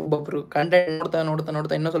 ಒಬ್ಬೊಬ್ರು ಕಂಟೆಂಟ್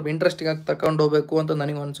ನೋಡ್ತಾ ಇನ್ನೂ ಸ್ವಲ್ಪ ಇಂಟ್ರೆಸ್ಟಿಂಗ್ ಆಗಿ ತಗೊಂಡು ಹೋಗ್ಬೇಕು ಅಂತ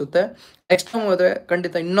ನನಗೆ ಅನಿಸುತ್ತೆ. ನೆಕ್ಸ್ಟ್ ಟೈಮ್ ಹೋದರೆ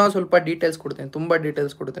ಖಂಡಿತ ಇನ್ನೂ ಸ್ವಲ್ಪ ಡೀಟೇಲ್ಸ್ ಕೊಡ್ತೀನಿ, ತುಂಬ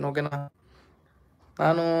ಡೀಟೇಲ್ಸ್ ಕೊಡ್ತೀನಿ. ಓಕೆನಾ?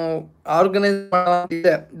 ನಾನು ಆರ್ಗನೈಸ್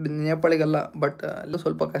ಮಾಡಿದ್ದೆ ನೇಪಾಳಿಗೆಲ್ಲ, ಬಟ್ ಅಲ್ಲೂ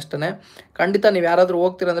ಸ್ವಲ್ಪ ಕಷ್ಟನೇ. ಖಂಡಿತ ನೀವು ಯಾರಾದರೂ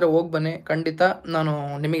ಹೋಗ್ತೀರಂದರೆ ಹೋಗಿ ಬನ್ನಿ. ಖಂಡಿತ ನಾನು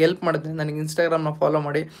ನಿಮಗೆ ಹೆಲ್ಪ್ ಮಾಡ್ತೀನಿ. ನನಗೆ ಇನ್ಸ್ಟಾಗ್ರಾಮ್ನ ಫಾಲೋ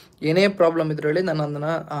ಮಾಡಿ, ಏನೇ ಪ್ರಾಬ್ಲಮ್ ಇದ್ರೂ ಹೇಳಿ, ನಾನು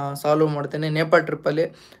ಅದನ್ನು ಸಾಲ್ವ್ ಮಾಡ್ತೀನಿ. ನೇಪಾಳ ಟ್ರಿಪ್ಪಲ್ಲಿ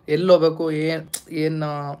ಎಲ್ಲಿ ಹೋಗ್ಬೇಕು,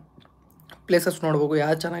 ಏನು ಪ್ಲೇಸಸ್ ನೋಡ್ಬೇಕು,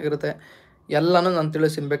 ಯಾವ್ದು ಚೆನ್ನಾಗಿರುತ್ತೆ ಎಲ್ಲನೂ ನಾನು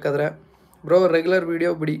ತಿಳಿಸ್ತೀನಿ ಬೇಕಾದರೆ. ಬ್ರೋ ರೆಗ್ಯುಲರ್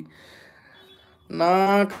ವೀಡಿಯೋ ಬಿಡಿ. ನಾ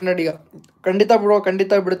ಕನ್ನಡಿಗ. ಖಂಡಿತ ಬ್ರೋ,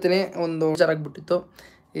 ಖಂಡಿತ ಬಿಡ್ತೀನಿ. ಒಂದು ಬೇಜಾರಾಗ್ಬಿಟ್ಟಿತ್ತು.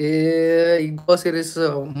 ಈ ಗೋ ಸೀರೀಸ್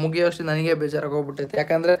ಮುಗಿಯೋಷ್ಟು ನನಗೆ ಬೇಜಾರಾಗೋಗ್ಬಿಟ್ಟೈತೆ.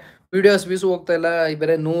 ಯಾಕಂದರೆ ವೀಡಿಯೋಸ್ ವ್ಯೂಸ್ ಹೋಗ್ತಾ ಇಲ್ಲ.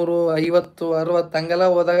 ಬೇರೆ 100, 50, 60 ಹಂಗೆಲ್ಲ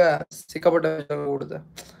ಹೋದಾಗ ಸಿಕ್ಕಾಪಟ್ಟೆ ಬೇಜಾರಾಗೋಗ್ಬಿಡುತ್ತೆ.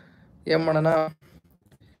 ಏನು ಮಾಡೋಣ,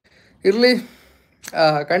 ಇರಲಿ.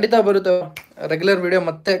 ಖಂಡಿತ ಬರುತ್ತೆ ರೆಗ್ಯುಲರ್ ವೀಡಿಯೋ.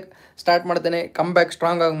 ಮತ್ತೆ ಸ್ಟಾರ್ಟ್ ಮಾಡ್ತೇನೆ. ಕಮ್ ಬ್ಯಾಕ್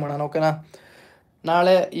ಸ್ಟ್ರಾಂಗ್ ಆಗಿ ಮಾಡೋಣ. ಓಕೆನಾ?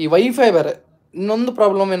 ನಾಳೆ ಈ ವೈಫೈ ಬೇರೆ ಇನ್ನೊಂದು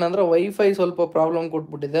ಪ್ರಾಬ್ಲಮ್ ಏನಂದರೆ, ವೈಫೈ ಸ್ವಲ್ಪ ಪ್ರಾಬ್ಲಮ್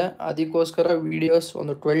ಕೊಟ್ಬಿಟ್ಟಿದೆ. ಅದಕ್ಕೋಸ್ಕರ ವೀಡಿಯೋಸ್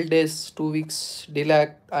ಒಂದು 12 days 2 weeks ಡಿಲೇ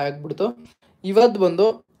ಆಗಿಬಿಡ್ತು. ಇವತ್ತು ಬಂದು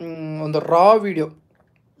ಒಂದು ರಾ ವೀಡಿಯೋ,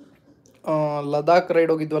 ಲದಾಖ್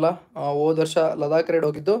ರೈಡ್ ಹೋಗಿದ್ವಲ್ಲ, ಹೋದ ವರ್ಷ ಲದಾಖ್ ರೈಡ್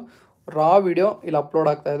ಹೋಗಿದ್ದು, ರಾ ವೀಡಿಯೋ ಇಲ್ಲಿ ಅಪ್ಲೋಡ್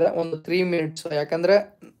ಆಗ್ತಾಯಿದೆ. ಒಂದು 3 minutes. ಯಾಕಂದರೆ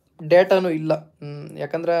ಡೇಟಾನೂ ಇಲ್ಲ.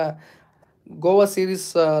 ಯಾಕಂದರೆ ಗೋವಾ ಸೀರೀಸ್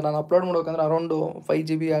ನಾನು ಅಪ್ಲೋಡ್ ಮಾಡ್ಬೇಕಂದ್ರೆ ಅರೌಂಡು 5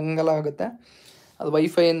 GB ಹಂಗೆಲ್ಲ ಆಗುತ್ತೆ. ಅದು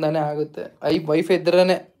ವೈಫೈಯಿಂದನೇ ಆಗುತ್ತೆ. ವೈಫೈ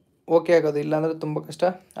ಇದ್ರೇ ಓಕೆ ಆಗೋದು, ಇಲ್ಲಾಂದರೆ ತುಂಬ ಕಷ್ಟ.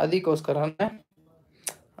 ಅದಕ್ಕೋಸ್ಕರನೇ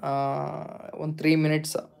ಒಂದು 3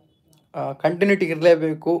 minutes ಕಂಟಿನ್ಯೂಟಿ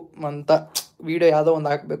ಇರಲೇಬೇಕು ಅಂತ ವೀಡಿಯೋ ಯಾವುದೋ ಒಂದು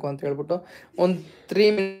ಹಾಕಬೇಕು ಅಂತ ಹೇಳ್ಬಿಟ್ಟು ಒಂದು 3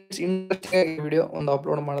 minutes ಇಂಟ್ರೆಸ್ಟಿಂಗ್ ವೀಡಿಯೋ ಒಂದು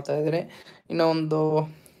ಅಪ್ಲೋಡ್ ಮಾಡ್ತಾ ಇದ್ದೀನಿ. ಇನ್ನೂ ಒಂದು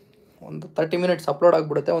 30 minutes ಅಪ್ಲೋಡ್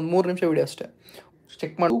ಆಗಿಬಿಡುತ್ತೆ. ಒಂದು 3 ನಿಮಿಷ ವೀಡಿಯೋ ಅಷ್ಟೇ.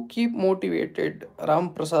 ಚೆಕ್ ಮಾಡಿ. Keep motivated. Ram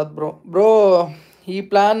Prasad bro, ಈ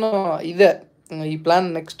ಪ್ಲ್ಯಾನ್ ಇದೆ. ಈ ಪ್ಲ್ಯಾನ್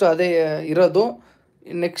ನೆಕ್ಸ್ಟ್ ಅದೇ ಇರೋದು.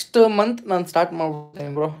 ನೆಕ್ಸ್ಟ್ ಮಂತ್ ನಾನು ಸ್ಟಾರ್ಟ್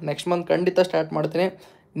ಮಾಡ್ಬಿಡ್ತೀನಿ ಬ್ರೋ. ನೆಕ್ಸ್ಟ್ ಮಂತ್ ಖಂಡಿತ ಸ್ಟಾರ್ಟ್ ಮಾಡ್ತೀನಿ.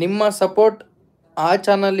 ನಿಮ್ಮ ಸಪೋರ್ಟ್ ಆ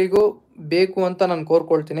ಚಾನಲಿಗೂ ಬೇಕು ಅಂತ ನಾನು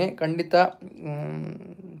ಕೋರ್ಕೊಳ್ತೀನಿ. ಖಂಡಿತ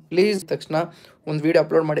ಪ್ಲೀಸ್. ತಕ್ಷಣ ಒಂದು ವೀಡಿಯೋ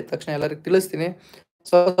ಅಪ್ಲೋಡ್ ಮಾಡಿದ ತಕ್ಷಣ ಎಲ್ಲರಿಗೂ ತಿಳಿಸ್ತೀನಿ.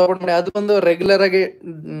 ಸೊ ಸಪೋರ್ಟ್ ಮಾಡಿ. ಅದು ಒಂದು ರೆಗ್ಯುಲರಾಗಿ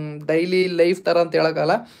ಡೈಲಿ ಲೈಫ್ ಥರ ಅಂತ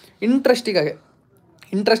ಹೇಳೋಕ್ಕಲ್ಲ,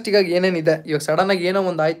 ಇಂಟ್ರೆಸ್ಟಿಗಾಗಿ ಏನೇನಿದೆ. ಇವಾಗ ಸಡನ್ನಾಗಿ ಏನೋ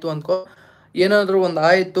ಒಂದು ಆಯಿತು ಅಂದ್ಕೋ, ಏನಾದರೂ ಒಂದು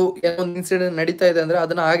ಆಯಿತು, ಏನೋ ಒಂದು ಇನ್ಸಿಡೆಂಟ್ ನಡೀತಾ ಇದೆ ಅಂದರೆ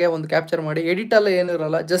ಅದನ್ನು ಹಾಗೆ ಒಂದು ಕ್ಯಾಪ್ಚರ್ ಮಾಡಿ, ಎಡಿಟೆಲ್ಲ ಏನೂ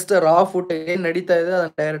ಇರೋಲ್ಲ, ಜಸ್ಟ್ ರಾ ಫುಟ್ ಏನು ನಡೀತಾ ಇದೆ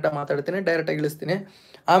ಅದನ್ನು ಡೈರೆಕ್ಟಾಗಿ ಮಾತಾಡ್ತೀನಿ, ಡೈರೆಕ್ಟಾಗಿ ಇಳಿಸ್ತೀನಿ.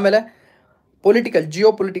 ಆಮೇಲೆ ಜಿಯೋ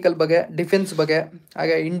ಪೊಲಿಟಿಕಲ್ ಬಗ್ಗೆ, ಡಿಫೆನ್ಸ್ ಬಗ್ಗೆ,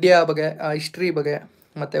 ಹಾಗೆ ಇಂಡಿಯಾ ಬಗ್ಗೆ, ಹಿಸ್ಟ್ರಿ ಬಗ್ಗೆ,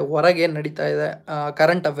 ಮತ್ತು ಹೊರಗೆ ಏನು ನಡೀತಾ ಇದೆ,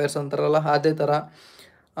 ಕರೆಂಟ್ ಅಫೇರ್ಸ್ ಅಂತಾರಲ್ಲ ಅದೇ ಥರ.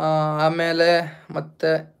 ಆಮೇಲೆ ಮತ್ತು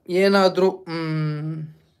ಏನಾದರೂ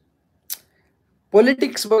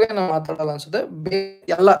ಪೊಲಿಟಿಕ್ಸ್ ಬಗ್ಗೆ ನಾವು ಮಾತಾಡಲ್ಲ ಅನ್ಸುತ್ತೆ.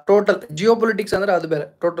 ಎಲ್ಲ ಟೋಟಲ್ ಜಿಯೋ ಪೊಲಿಟಿಕ್ಸ್ ಅಂದರೆ ಅದು ಬೇರೆ.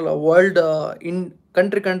 ಟೋಟಲ್ ವರ್ಲ್ಡ್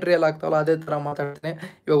ಕಂಟ್ರಿಯಲ್ಲಿ ಆಗ್ತಾವಲ್ಲ ಅದೇ ಥರ ಮಾತಾಡ್ತೀನಿ.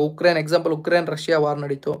 ಇವಾಗ ಉಕ್ರೇನ್ ರಷ್ಯಾ ವಾರ್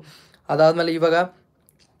ನಡೀತು. ಅದಾದಮೇಲೆ ಇವಾಗ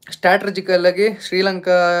ಸ್ಟ್ರಾಟಜಿಕಲ್ಲಾಗಿ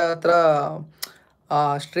ಶ್ರೀಲಂಕಾ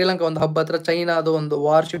ಒಂದು ಹಬ್ಬ ಹತ್ರ ಚೈನಾದು ಒಂದು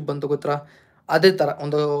ವಾರ್ಶಿಪ್ ಬಂತು ಗೊತ್ತಾ, ಅದೇ ಥರ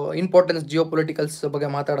ಒಂದು ಇಂಪಾರ್ಟೆನ್ಸ್ ಜಿಯೋ ಪೊಲಿಟಿಕಲ್ಸ್ ಬಗ್ಗೆ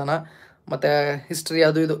ಮಾತಾಡೋಣ. ಮತ್ತು ಹಿಸ್ಟ್ರಿ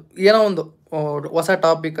ಅದು ಇದು ಏನೋ ಒಂದು ಹೊಸ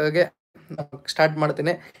ಟಾಪಿಕ್ಕಾಗೆ ಸ್ಟಾರ್ಟ್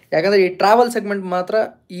ಮಾಡ್ತೀನಿ. ಯಾಕಂದರೆ ಈ ಟ್ರಾವೆಲ್ ಸೆಗ್ಮೆಂಟ್ ಮಾತ್ರ,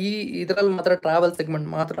 ಇದರಲ್ಲಿ ಮಾತ್ರ ಟ್ರಾವೆಲ್ ಸೆಗ್ಮೆಂಟ್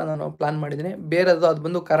ಮಾತ್ರ ನಾನು ಪ್ಲ್ಯಾನ್ ಮಾಡಿದ್ದೀನಿ. ಬೇರೆದು ಅದು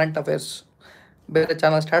ಬಂದು ಕರೆಂಟ್ ಅಫೇರ್ಸ್ ಬೇರೆ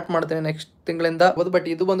ಚಾನಲ್ ಸ್ಟಾರ್ಟ್ ಮಾಡ್ತೀನಿ ನೆಕ್ಸ್ಟ್ ತಿಂಗಳಿಂದ. ಬಟ್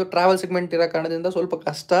ಇದು ಬಂದು ಟ್ರಾವೆಲ್ ಸೆಗ್ಮೆಂಟ್ ಇರೋ ಕಾರಣದಿಂದ ಸ್ವಲ್ಪ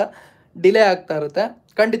ಕಷ್ಟ, ಡಿಲೇ ಆಗ್ತಾ ಇರುತ್ತೆ.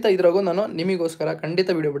 ಖಂಡಿತ ಇದ್ರಾಗೂ ನಾನು ನಿಮಗೋಸ್ಕರ ಖಂಡಿತ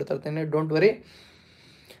ವೀಡಿಯೋ ಬಿಡ್ತಾ ಇರ್ತೀನಿ. Don't worry.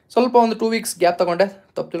 ಸ್ವಲ್ಪ ಒಂದು 2 weeks ಗ್ಯಾಪ್ ತೊಗೊಂಡೆ,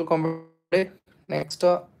 ತಪ್ಪು ತಿಳ್ಕೊಂಬಿಡಿ. ನೆಕ್ಸ್ಟ್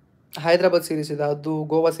ಹೈದ್ರಾಬಾದ್ ಸೀರೀಸ್ ಇದೆ, ಅದು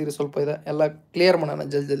ಗೋವಾ ಸೀರೀಸ್ ಸ್ವಲ್ಪ ಇದೆ, ಎಲ್ಲ ಕ್ಲಿಯರ್ ಮಾಡೋಣ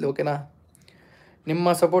ಜಲ್ದಿ. ಓಕೆನಾ?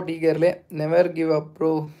 ನಿಮ್ಮ ಸಪೋರ್ಟ್ ಹೀಗೆ ಇರಲಿ. Never give up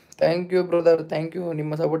bro. Thank you brother, thank you.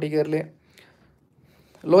 ನಿಮ್ಮ ಸಪೋರ್ಟ್ ಹೀಗೆ ಇರಲಿ.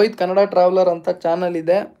 ಲೋಹಿತ್ ಕನ್ನಡ ಟ್ರಾವೆಲರ್ ಅಂತ ಚಾನಲ್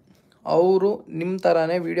ಇದೆ, ಅವರು ನಿಮ್ಮ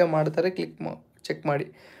ಥರನೇ ವೀಡಿಯೋ ಮಾಡ್ತಾರೆ, ಚೆಕ್ ಮಾಡಿ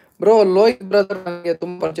ಬ್ರೋ. ಲೋಹಿತ್ ಬ್ರದರ್ ನನಗೆ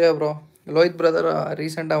ತುಂಬ ಪರಿಚಯ ಬ್ರೋ. ಲೋಹಿತ್ ಬ್ರದರ್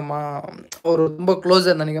ರೀಸೆಂಟಾಗಿ ಅವರು ತುಂಬ ಕ್ಲೋಸ್,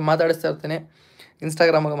 ನನಗೆ ಮಾತಾಡಿಸ್ತಾ ಇರ್ತೀನಿ,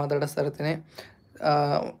 ಇನ್ಸ್ಟಾಗ್ರಾಮಾಗ ಮಾತಾಡಿಸ್ತಾ ಇರ್ತೀನಿ.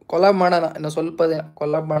 ಕೊಲಾಬ್ ಮಾಡೋಣ, ಇನ್ನು ಸ್ವಲ್ಪ ದಿನ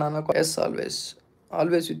ಕೊಲಾಬ್ ಮಾಡೋಣ. S,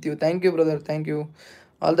 always with you. Thank you brother, thank you.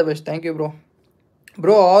 All the best. Thank you bro.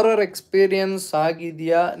 Horror experience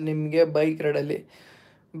ಆಗಿದೆಯಾ ನಿಮಗೆ ಬೈಕ್ ರೈಡಲ್ಲಿ?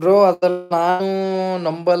 ಬ್ರೋ ಅದೆಲ್ಲ ನಾನು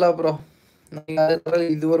ನಂಬಲ್ಲ ಬ್ರೋ, ನನಗೆ ಅದರಲ್ಲಿ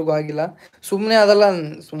ಇದುವರೆಗೂ ಆಗಿಲ್ಲ.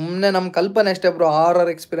 ಸುಮ್ಮನೆ ನಮ್ಮ ಕಲ್ಪನೆ ಅಷ್ಟೇ ಬ್ರೋ.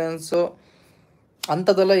 ಹಾರರ್ ಎಕ್ಸ್ಪೀರಿಯನ್ಸು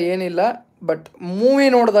ಅಂಥದ್ದೆಲ್ಲ ಏನಿಲ್ಲ. ಬಟ್ ಮೂವಿ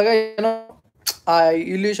ನೋಡಿದಾಗ ಏನೋ ಆ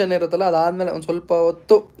ಇಲ್ಯೂಷನ್ ಇರುತ್ತಲ್ಲ, ಅದಾದಮೇಲೆ ಒಂದು ಸ್ವಲ್ಪ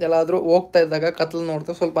ಹೊತ್ತು ಎಲ್ಲಾದರೂ ಹೋಗ್ತಾ ಇದ್ದಾಗ ಕತ್ಲು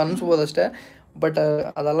ನೋಡ್ತಾ ಸ್ವಲ್ಪ ಅನಿಸ್ಬೋದು ಅಷ್ಟೇ. ಬಟ್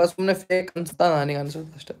ಅದೆಲ್ಲ ಸುಮ್ಮನೆ ಫೇಕ್ ಅನಿಸ್ತಾ ನನಗೆ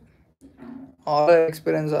ಅನಿಸುತ್ತೆ ಅಷ್ಟೇ. ಆರರ್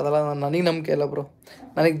ಎಕ್ಸ್ಪೀರಿಯೆನ್ಸ್ ಅದೆಲ್ಲ ನನಗೆ ನಂಬಿಕೆ ಇಲ್ಲ ಬ್ರೋ.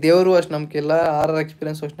 ನನಗೆ ದೇವರು ಅಷ್ಟು ನಂಬಿಕೆ ಇಲ್ಲ, ಆರರ್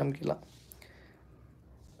ಎಕ್ಸ್ಪೀರಿಯೆನ್ಸ್ ಅಷ್ಟು ನಂಬಿಕೆ ಇಲ್ಲ.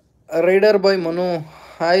 Rider bye Manu,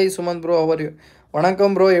 hi Sumanth bro, our you?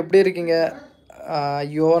 வணக்கம் ப்ரோ, எப்படி இருக்கீங்க?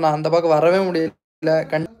 ಅಯ್ಯೋ ನಾನು அந்த பக்கம் வரவே முடியல.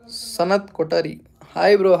 Sanath Kothari,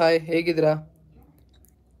 hi bro, hi, ಹೇಗಿದ್ದೀರಾ?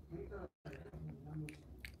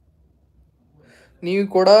 ನೀವು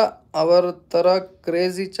ಕೂಡ ಅವರ ಥರ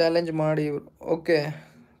ಕ್ರೇಜಿ ಚಾಲೆಂಜ್ ಮಾಡಿ. ಓಕೆ,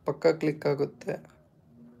 ಪಕ್ಕ ಕ್ಲಿಕ್ ಆಗುತ್ತೆ.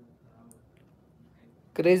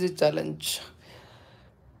 ಕ್ರೇಜಿ ಚಾಲೆಂಜ್,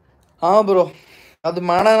 ಹಾಂ ಬ್ರೋ, ಅದು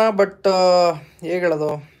ಮಾಡೋಣ. ಬಟ್ ಹೇಗೆ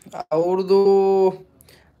ಹೇಳೋದು,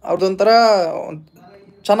 ಅವ್ರದ್ದೊಂಥರ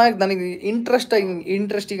ಚೆನ್ನಾಗಿ ನನಗೆ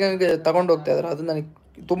ಇಂಟ್ರೆಸ್ಟಿಂಗಾಗಿ ತಗೊಂಡು ಹೋಗ್ತಾ ಇದ್ದಾರೆ. ಅದು ನನಗೆ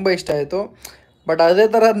ತುಂಬ ಇಷ್ಟ ಆಯಿತು. ಬಟ್ ಅದೇ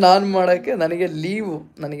ಥರ ನಾನು ಮಾಡೋಕ್ಕೆ ನನಗೆ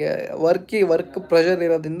ನನಗೆ ವರ್ಕ್ ಪ್ರೆಷರ್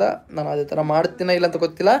ಇರೋದ್ರಿಂದ ನಾನು ಅದೇ ಥರ ಮಾಡ್ತೀನ ಇಲ್ಲ ಅಂತ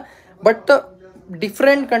ಗೊತ್ತಿಲ್ಲ. ಬಟ್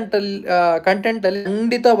ಡಿಫ್ರೆಂಟ್ ಕಂಟೆಂಟಲ್ಲಿ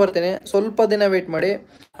ಖಂಡಿತ ಬರ್ತೀನಿ. ಸ್ವಲ್ಪ ದಿನ ವೆಯ್ಟ್ ಮಾಡಿ,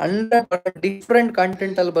 100% ಡಿಫ್ರೆಂಟ್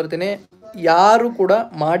ಕಂಟೆಂಟಲ್ಲಿ ಬರ್ತೀನಿ. ಯಾರು ಕೂಡ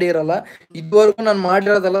ಮಾಡಿರಲ್ಲ ಇದುವರೆಗೂ. ನಾನು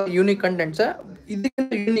ಮಾಡಿರೋದಲ್ಲ ಯೂನಿಕ್ ಕಂಟೆಂಟ್ಸ್.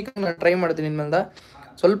 ಇದಕ್ಕಿಂತ ಯೂನಿಕಾಗಿ ನಾನು ಟ್ರೈ ಮಾಡ್ತೀನಿ ಇನ್ಮೇಲೆ.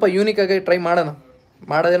 ಸ್ವಲ್ಪ ಯೂನಿಕಾಗಿ ಟ್ರೈ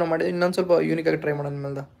ಮಾಡೋದೇನೋ ಮಾಡಿದ್ದೀನಿ, ಇನ್ನೊಂದು ಸ್ವಲ್ಪ ಯೂನಿಕಾಗಿ ಟ್ರೈ ಮಾಡೋಣ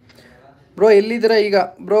ಇನ್ಮೇಲೆ. ಬ್ರೋ ಎಲ್ಲಿದ್ದೀರಾ ಈಗ?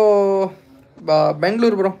 ಬ್ರೋ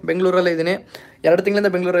ಬೆಂಗಳೂರು ಬ್ರೋ, ಬೆಂಗಳೂರಲ್ಲೇ ಇದ್ದೀನಿ. 2 ತಿಂಗಳಿಂದ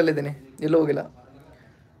ಬೆಂಗಳೂರಲ್ಲಿದ್ದೀನಿ, ಎಲ್ಲೂ ಹೋಗಿಲ್ಲ.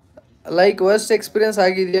 ಲೈಕ್ ವರ್ಸ್ಟ್ ಎಕ್ಸ್ಪೀರಿಯೆನ್ಸ್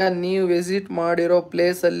ಆಗಿದೆಯಾ? ನೀವು ವಿಸಿಟ್ ಮಾಡಿರೋ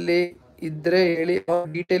ಪ್ಲೇಸಲ್ಲಿ ಇದ್ದರೆ ಹೇಳಿ,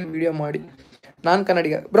 ಡೀಟೇಲ್ ವಿಡಿಯೋ ಮಾಡಿ. ನಾನು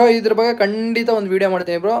ಕನ್ನಡಿಗ ಬ್ರೋ, ಇದ್ರ ಬಗ್ಗೆ ಖಂಡಿತ ಒಂದು ವಿಡಿಯೋ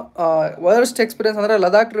ಮಾಡ್ತೀನಿ ಬ್ರೋ. ವರ್ಸ್ಟ್ ಎಕ್ಸ್ಪೀರಿಯೆನ್ಸ್ ಅಂದರೆ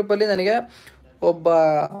ಲದಾಖ್ ಟ್ರಿಪ್ಪಲ್ಲಿ ನನಗೆ ಒಬ್ಬ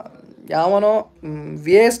ಯಾವನೋ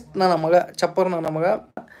ವೇಸ್ಟ್ ನನ್ನ ಮಗ, ಚಪ್ಪರ್ ನನ್ನ ಮಗ,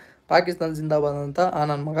 ಪಾಕಿಸ್ತಾನ ಜಿಂದಾಬಾದ್ ಅಂತ ಆ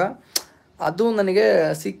ನನ್ನ ಮಗ, ಅದು ನನಗೆ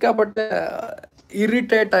ಸಿಕ್ಕಾಪಟ್ಟೆ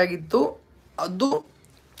ಇರಿಟೇಟ್ ಆಗಿತ್ತು. ಅದು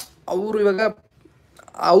ಅವರು ಇವಾಗ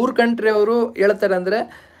ಅವ್ರ ಕಂಟ್ರಿಯವರು ಹೇಳ್ತಾರೆ ಅಂದರೆ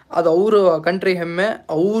ಅದು ಅವ್ರ ಕಂಟ್ರಿ ಹೆಮ್ಮೆ,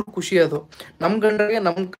 ಅವ್ರ ಖುಷಿ. ಅದು ನಮ್ಮ ಕಂಟ್ರಿಗೆ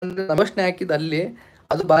ನಮಸ್ನೆ ಹಾಕಿದ್ದು ಅಲ್ಲಿ.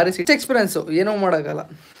 ಅದು ಭಾರಿ ಎಕ್ಸ್ಪೀರಿಯೆನ್ಸು, ಏನೂ ಮಾಡೋಕ್ಕಲ್ಲ.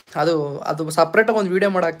 ಅದು ಸಪ್ರೇಟಾಗಿ ಒಂದು ವೀಡಿಯೋ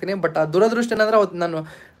ಮಾಡಾಕ್ತೀನಿ. ಬಟ್ ಆ ದುರದೃಷ್ಟ ಏನಂದರೆ ಅವತ್ತು ನಾನು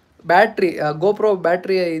ಗೋಪ್ರೋ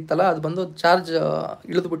ಬ್ಯಾಟ್ರಿ ಇತ್ತಲ್ಲ, ಅದು ಬಂದು ಚಾರ್ಜ್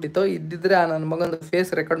ಇಳಿದ್ಬಿಟ್ಟಿತ್ತು. ಇದ್ದಿದ್ರೆ ನನ್ನ ಮಗನ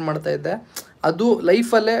ಫೇಸ್ ರೆಕಾರ್ಡ್ ಮಾಡ್ತಾಯಿದ್ದೆ. ಅದು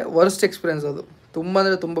ಲೈಫಲ್ಲೇ ವರ್ಸ್ಟ್ ಎಕ್ಸ್ಪೀರಿಯೆನ್ಸ್. ಅದು ತುಂಬ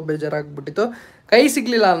ಅಂದರೆ ತುಂಬ ಬೇಜಾರಾಗ್ಬಿಟ್ಟಿತ್ತು. ಕೈ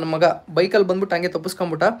ಸಿಗಲಿಲ್ಲ ನನ್ನ ಮಗ, ಬೈಕಲ್ಲಿ ಬಂದ್ಬಿಟ್ಟು ಹಂಗೆ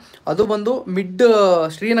ತಪ್ಪಿಸ್ಕೊಂಬಿಟ್ಟ. ಅದು ಬಂದು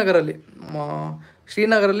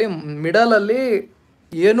ಶ್ರೀನಗರಲ್ಲಿ ಮಿಡಲಲ್ಲಿ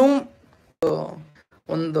ಏನೂ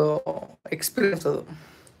ಒಂದು ಎಕ್ಸ್ಪೀರಿಯೆನ್ಸ್ ಅದು.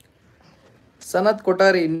 ಸನತ್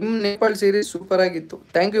ಕೊಠಾರಿ, ನಿಮ್ಮ ನೇಪಾಳ್ ಸೀರೀಸ್ ಸೂಪರ್ ಆಗಿತ್ತು.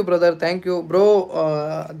 Thank you brother, thank you bro.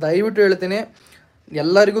 ದಯವಿಟ್ಟು ಹೇಳ್ತೀನಿ,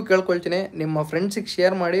 ಎಲ್ಲರಿಗೂ ಕೇಳ್ಕೊಳ್ತೀನಿ, ನಿಮ್ಮ ಫ್ರೆಂಡ್ಸಿಗೆ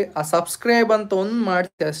ಶೇರ್ ಮಾಡಿ. ಆ ಸಬ್ಸ್ಕ್ರೈಬ್ ಅಂತ ಒಂದು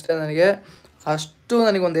ಮಾಡ್ತೀನಿ ಅಷ್ಟೇ.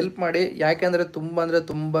 ನನಗೊಂದು ಹೆಲ್ಪ್ ಮಾಡಿ. ಯಾಕೆಂದರೆ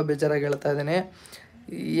ತುಂಬ ಬೇಜಾರಾಗಿ ಹೇಳ್ತಾ ಇದ್ದೀನಿ.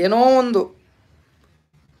 ಏನೋ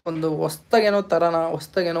ಒಂದು ಹೊಸ್ದಾಗೇನೋ ತರೋಣ,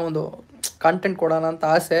 ಹೊಸ್ದಾಗೇನೋ ಒಂದು ಕಾಂಟೆಂಟ್ ಕೊಡೋಣ ಅಂತ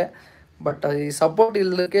ಆಸೆ. ಬಟ್ ಈ ಸಪೋರ್ಟ್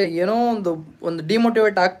ಇಲ್ಲದಕ್ಕೆ ಏನೋ ಒಂದು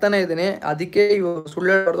ಡಿಮೋಟಿವೇಟ್ ಆಗ್ತಾನೆ ಇದ್ದೀನಿ. ಅದಕ್ಕೆ ಸುಳ್ಳು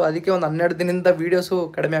ಹೇಳ್ಬಾರ್ದು, ಅದಕ್ಕೆ ಒಂದು 12 ದಿನದಿಂದ ವೀಡಿಯೋಸು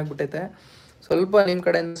ಕಡಿಮೆ ಆಗಿಬಿಟ್ಟೈತೆ. ಸ್ವಲ್ಪ ನಿಮ್ಮ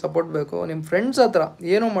ಕಡೆಯಿಂದ ಸಪೋರ್ಟ್ ಬೇಕು. ನಿಮ್ಮ ಫ್ರೆಂಡ್ಸ್ ಹತ್ರ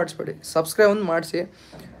ಏನೂ ಮಾಡಿಸ್ಬೇಡಿ, ಸಬ್ಸ್ಕ್ರೈಬ್ ಒಂದು ಮಾಡಿಸಿ,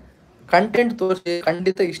 ಕಂಟೆಂಟ್ ತೋರಿಸಿ.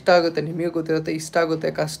 ಖಂಡಿತ ಇಷ್ಟ ಆಗುತ್ತೆ, ನಿಮಗೆ ಗೊತ್ತಿರುತ್ತೆ, ಇಷ್ಟ ಆಗುತ್ತೆ.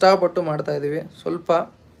 ಕಷ್ಟಪಟ್ಟು ಮಾಡ್ತಾಯಿದ್ದೀವಿ. ಸ್ವಲ್ಪ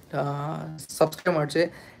ಸಬ್ಸ್ಕ್ರೈಬ್ ಮಾಡಿಸಿ.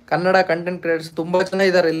 ಕನ್ನಡ ಕಂಟೆಂಟ್ ಕ್ರಿಯೇಟರ್ಸ್ ತುಂಬ ಜನ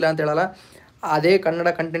ಇದ್ದಾರೆ, ಇಲ್ಲ ಅಂತ ಹೇಳಲ್ಲ. ಅದೇ ಕನ್ನಡ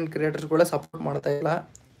ಕಂಟೆಂಟ್ ಕ್ರಿಯೇಟರ್ಸ್ಗಳೇ ಸಪೋರ್ಟ್ ಮಾಡ್ತಾಯಿಲ್ಲ.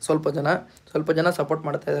 ಸ್ವಲ್ಪ ಜನ ಸಪೋರ್ಟ್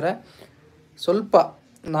ಮಾಡ್ತಾಯಿದ್ದಾರೆ. ಸ್ವಲ್ಪ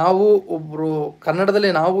ನಾವು ಕನ್ನಡದಲ್ಲಿ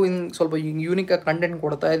ನಾವು ಸ್ವಲ್ಪ ಯೂನಿಕಾಗಿ ಕಂಟೆಂಟ್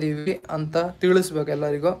ಕೊಡ್ತಾ ಇದ್ದೀವಿ ಅಂತ ತಿಳಿಸ್ಬೇಕು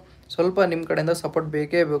ಎಲ್ಲರಿಗೂ. ಸ್ವಲ್ಪ ನಿಮ್ಮ ಕಡೆಯಿಂದ ಸಪೋರ್ಟ್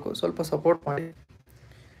ಬೇಕೇ ಬೇಕು. ಸ್ವಲ್ಪ ಸಪೋರ್ಟ್ ಮಾಡಿ.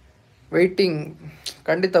 ವೆಯ್ಟಿಂಗ್.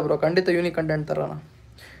 ಖಂಡಿತ ಬ್ರೋ, ಖಂಡಿತ unique content ತರೋಣ.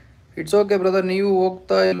 It's okay brother. ನೀವು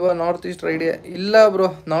ಹೋಗ್ತಾ ಇಲ್ವಾ ನಾರ್ತ್ ಈಸ್ಟ್ ರೈಡ್ಗೆ? ಇಲ್ಲ ಬ್ರೋ,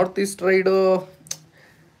 ನಾರ್ತ್ ಈಸ್ಟ್ ರೈಡು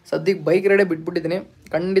ಸದ್ಯಕ್ಕೆ ಬೈಕ್ ರೈಡೇ ಬಿಟ್ಬಿಟ್ಟಿದ್ದೀನಿ.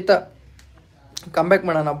 ಖಂಡಿತ ಕಮ್ಬ್ಯಾಕ್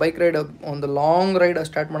ಮಾಡೋಣ. ಬೈಕ್ ರೈಡ್, ಒಂದು ಲಾಂಗ್ ರೈಡ್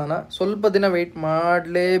ಸ್ಟಾರ್ಟ್ ಮಾಡೋಣ. ಸ್ವಲ್ಪ ದಿನ ವೆಯ್ಟ್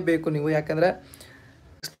ಮಾಡಲೇಬೇಕು ನೀವು, ಯಾಕೆಂದರೆ.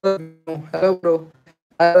 ಹಲೋ ಬ್ರೋ,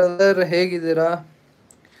 ಬ್ರದರ್ ಹೇಗಿದ್ದೀರಾ?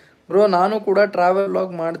 ಬ್ರೋ ನಾನು ಕೂಡ ಟ್ರಾವೆಲ್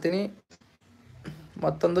ವ್ಲಾಗ್ ಮಾಡ್ತೀನಿ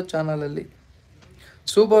ಮತ್ತೊಂದು ಚಾನಲಲ್ಲಿ.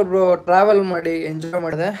 ಸೂಪರ್ ಬ್ರೋ, ಟ್ರಾವೆಲ್ ಮಾಡಿ ಎಂಜಾಯ್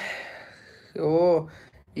ಮಾಡಿದೆ.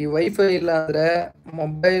 ಈ ವೈಫೈ ಇಲ್ಲ ಅಂದರೆ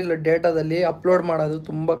ಮೊಬೈಲ್ ಡೇಟಾದಲ್ಲಿ ಅಪ್ಲೋಡ್ ಮಾಡೋದು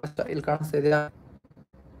ತುಂಬ ಕಷ್ಟ. ಇಲ್ಲಿ ಕಾಣಿಸ್ತಾ ಇದೆಯಾ?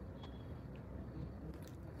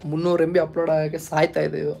 300 MB ಅಪ್ಲೋಡ್ ಆಗೋಕ್ಕೆ ಸಾಯ್ತಾ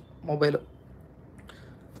ಇದೆ ಇದು ಮೊಬೈಲು.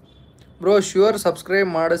 ಬ್ರೋ ಶ್ಯೂರ್ ಸಬ್ಸ್ಕ್ರೈಬ್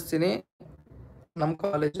ಮಾಡಿಸ್ತೀನಿ ನಮ್ಮ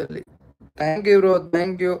ಕಾಲೇಜಲ್ಲಿ. Thank you bro,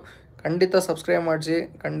 thank you. ಖಂಡಿತ ಸಬ್ಸ್ಕ್ರೈಬ್ ಮಾಡಿಸಿ,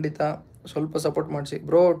 ಖಂಡಿತ ಸ್ವಲ್ಪ ಸಪೋರ್ಟ್ ಮಾಡಿಸಿ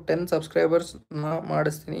ಬ್ರೋ. 10 ಸಬ್ಸ್ಕ್ರೈಬರ್ಸ್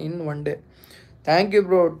ಮಾಡಿಸ್ತೀನಿ ಇನ್ 1 ಡೇ. Thank you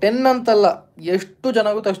bro. 10 ಅಂತಲ್ಲ, ಎಷ್ಟು ಜನ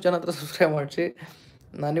ಆಗುತ್ತೆ ಅಷ್ಟು ಜನ ಹತ್ರ ಸಬ್ಸ್ಕ್ರೈಬ್ ಮಾಡಿಸಿ.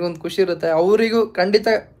 ನನಗೊಂದು ಖುಷಿ ಇರುತ್ತೆ. ಅವರಿಗೂ ಖಂಡಿತ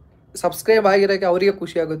ಸಬ್ಸ್ಕ್ರೈಬ್ ಆಗಿರೋಕ್ಕೆ ಅವರಿಗೆ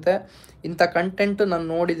ಖುಷಿ ಆಗುತ್ತೆ. ಇಂಥ ಕಂಟೆಂಟು ನಾನು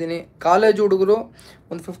ನೋಡಿದ್ದೀನಿ. ಕಾಲೇಜ್ ಹುಡುಗರು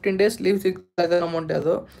ಒಂದು 15 ಡೇಸ್ ಲೀವ್ ಸಿಗ್ತಾ ಇದೆ ಅಮೌಂಟ್,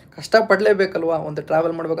 ಅದು ಕಷ್ಟಪಡಲೇಬೇಕಲ್ವ, ಒಂದು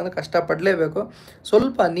ಟ್ರಾವೆಲ್ ಮಾಡ್ಬೇಕಂದ್ರೆ ಕಷ್ಟಪಡಲೇಬೇಕು.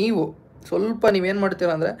 ಸ್ವಲ್ಪ ನೀವೇನು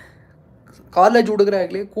ಮಾಡ್ತೀರ ಅಂದರೆ, ಕಾಲೇಜ್ ಹುಡುಗರೇ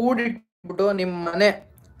ಆಗಲಿ ಕೂಡಿಟ್ಬಿಟ್ಟು ನಿಮ್ಮ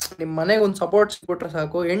ಮನೆಗೆ ಒಂದು ಸಪೋರ್ಟ್ ಸಿಗ್ಬಿಟ್ರೆ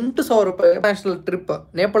ಸಾಕು. 8,000 ರೂಪಾಯಿ international trip.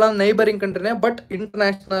 Nepal neighbouring ಕಂಟ್ರಿನೇ, but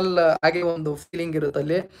international ಆಗಿ ಒಂದು ಫೀಲಿಂಗ್ ಇರುತ್ತೆ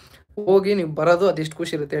ಅಲ್ಲಿ. ಹೋಗಿ ನೀವು ಬರೋದು ಅದೆಷ್ಟು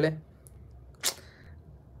ಖುಷಿ ಇರುತ್ತೆ ಹೇಳಿ.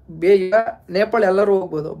 ಈಗ ನೇಪಾಳ ಎಲ್ಲರೂ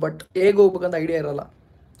ಹೋಗ್ಬೋದು, ಬಟ್ ಹೇಗೆ ಹೋಗ್ಬೇಕಂತ ಐಡಿಯಾ ಇರಲ್ಲ.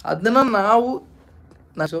 ಅದನ್ನು ನಾವು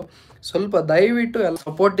ಸ್ವಲ್ಪ ದಯವಿಟ್ಟು ಎಲ್ಲ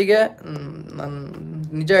ಸಪೋರ್ಟಿಗೆ ನಾನು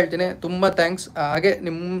ನಿಜ ಹೇಳ್ತೀನಿ, ತುಂಬ ಥ್ಯಾಂಕ್ಸ್. ಹಾಗೆ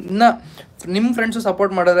ನಿಮ್ಮ ಫ್ರೆಂಡ್ಸು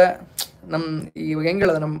ಸಪೋರ್ಟ್ ಮಾಡಿದ್ರೆ ಇವಾಗ ಹೆಂಗೆ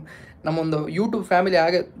ಹೇಳೋದು, ನಮ್ಮೊಂದು ಯೂಟ್ಯೂಬ್ ಫ್ಯಾಮಿಲಿ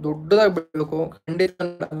ಹಾಗೆ ದೊಡ್ಡದಾಗಿ ಬೆಳಬೇಕು. ಖಂಡಿತ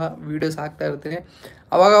ವೀಡಿಯೋಸ್ ಹಾಕ್ತಾ ಇರ್ತೀನಿ.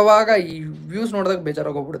 ಅವಾಗವಾಗ ಈ ವ್ಯೂಸ್ ನೋಡಿದಾಗ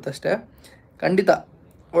ಬೇಜಾರಾಗೋಗ್ಬಿಡುತ್ತೆ ಅಷ್ಟೇ. ಖಂಡಿತ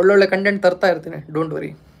ಒಳ್ಳೊಳ್ಳೆ ಕಂಟೆಂಟ್ ತರ್ತಾ ಇರ್ತೀನಿ, ಡೋಂಟ್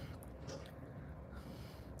ವರಿ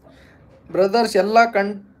ಬ್ರದರ್ಸ್. ಎಲ್ಲ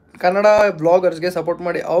ಕನ್ನಡ ಬ್ಲಾಗರ್ಸ್ಗೆ ಸಪೋರ್ಟ್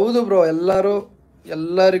ಮಾಡಿ. ಹೌದು ಬ್ರೋ,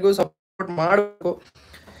 ಎಲ್ಲರಿಗೂ ಸಪೋರ್ಟ್ ಮಾಡಬೇಕು.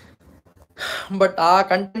 ಬಟ್ ಆ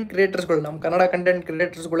ಕಂಟೆಂಟ್ ಕ್ರಿಯೇಟರ್ಸ್ಗಳು, ನಮ್ಮ ಕನ್ನಡ ಕಂಟೆಂಟ್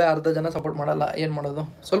ಕ್ರಿಯೇಟರ್ಸ್ಗಳೇ ಅರ್ಧ ಜನ ಸಪೋರ್ಟ್ ಮಾಡಲ್ಲ. ಏನು ಮಾಡೋದು,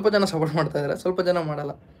 ಸ್ವಲ್ಪ ಜನ ಸಪೋರ್ಟ್ ಮಾಡ್ತಾ ಇದ್ದಾರೆ, ಸ್ವಲ್ಪ ಜನ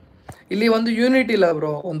ಮಾಡಲ್ಲ. ಇಲ್ಲಿ ಒಂದು ಯೂನಿಟಿ ಇಲ್ಲ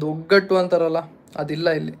ಬ್ರೋ, ಒಂದು ಒಗ್ಗಟ್ಟು ಅಂತಾರಲ್ಲ, ಅದಿಲ್ಲ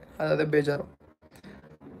ಇಲ್ಲಿ. ಅದೇ ಬೇಜಾರು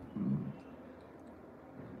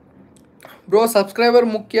ಬ್ರೋ. ಸಬ್ಸ್ಕ್ರೈಬರ್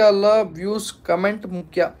ಮುಖ್ಯ ಅಲ್ಲ, ವ್ಯೂಸ್ ಕಮೆಂಟ್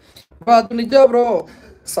ಮುಖ್ಯ. ಅದು ನಿಜ ಬ್ರೋ.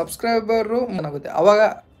 ಸಬ್ಸ್ಕ್ರೈಬರು ಏನಾಗುತ್ತೆ, ಅವಾಗ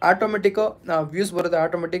ಆಟೋಮೆಟಿಕ್ಕು ವ್ಯೂಸ್ ಬರುತ್ತೆ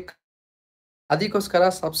ಆಟೋಮೆಟಿಕ್. ಅದಕ್ಕೋಸ್ಕರ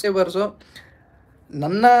ಸಬ್ಸ್ಕ್ರೈಬರ್ಸು,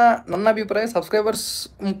 ನನ್ನ ಅಭಿಪ್ರಾಯ ಸಬ್ಸ್ಕ್ರೈಬರ್ಸ್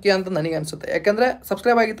ಮುಖ್ಯ ಅಂತ ನನಗೆ ಅನಿಸುತ್ತೆ. ಯಾಕಂದರೆ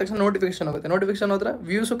ಸಬ್ಸ್ಕ್ರೈಬ್ ಆಗಿದ ತಕ್ಷಣ ನೋಟಿಫಿಕೇಶನ್ ಹೋಗುತ್ತೆ. ನೋಟಿಫಿಕೇಶನ್ ಹೋದರೆ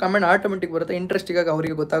ವ್ಯೂಸು ಕಮೆಂಟ್ ಆಟೋಮೆಟಿಕ್ ಬರುತ್ತೆ. ಇಂಟ್ರೆಸ್ಟಿಗಾಗಿ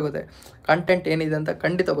ಅವರಿಗೆ ಗೊತ್ತಾಗುತ್ತೆ ಕಂಟೆಂಟ್ ಏನಿದೆ ಅಂತ,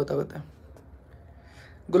 ಖಂಡಿತ ಗೊತ್ತಾಗುತ್ತೆ.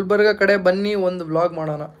 ಗುಲ್ಬರ್ಗ ಕಡೆ ಬನ್ನಿ, ಒಂದು ವ್ಲಾಗ್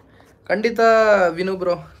ಮಾಡೋಣ. ಖಂಡಿತ ವಿನು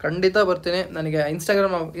ಬ್ರೋ, ಖಂಡಿತ ಬರ್ತೀನಿ. ನನಗೆ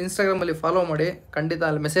ಇನ್ಸ್ಟಾಗ್ರಾಮಲ್ಲಿ ಫಾಲೋ ಮಾಡಿ, ಖಂಡಿತ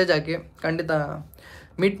ಅಲ್ಲಿ ಮೆಸೇಜ್ ಹಾಕಿ, ಖಂಡಿತ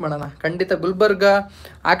ಮೀಟ್ ಮಾಡೋಣ. ಖಂಡಿತ ಗುಲ್ಬರ್ಗ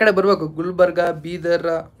ಆ ಕಡೆ ಬರಬೇಕು. ಗುಲ್ಬರ್ಗ, ಬೀದರ್,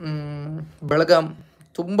 ಬೆಳಗಾಂ.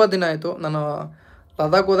 ತುಂಬ ದಿನ ಆಯಿತು. ನಾನು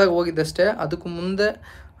ಲದಾಖ್ ಹೋದಾಗ ಹೋಗಿದ್ದಷ್ಟೇ, ಅದಕ್ಕೂ ಮುಂದೆ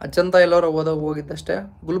ಅಜಂತ ಎಲ್ಲರೂ ಹೋಗಿದ್ದಷ್ಟೇ.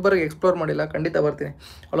 ಗುಲ್ಬರ್ಗ ಎಕ್ಸ್ಪ್ಲೋರ್ ಮಾಡಿಲ್ಲ. ಖಂಡಿತ ಬರ್ತೀನಿ.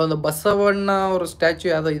 ಅಲ್ಲೊಂದು ಬಸವಣ್ಣ ಅವ್ರ ಸ್ಟ್ಯಾಚ್ಯೂ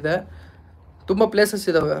ಯಾವುದೋ ಇದೆ, ತುಂಬ ಪ್ಲೇಸಸ್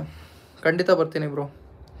ಇದ್ದಾವೆ. ಖಂಡಿತ ಬರ್ತೀನಿ ಬ್ರೋ.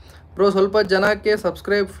 ಸ್ವಲ್ಪ ಜನಕ್ಕೆ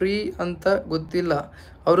ಸಬ್ಸ್ಕ್ರೈಬ್ ಫ್ರೀ ಅಂತ ಗೊತ್ತಿಲ್ಲ,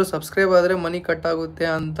 ಅವರು ಸಬ್ಸ್ಕ್ರೈಬ್ ಆದರೆ ಮನಿ ಕಟ್ ಆಗುತ್ತೆ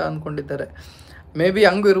ಅಂತ ಅಂದ್ಕೊಂಡಿದ್ದಾರೆ. ಮೇ ಬಿ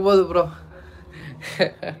ಹಂಗೂ ಇರ್ಬೋದು ಬ್ರೋ.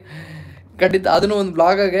 ಖಂಡಿತ ಅದನ್ನು ಒಂದು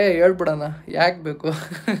ಬ್ಲಾಗಾಗೆ ಹೇಳ್ಬಿಡೋಣ, ಯಾಕೆ ಬೇಕು.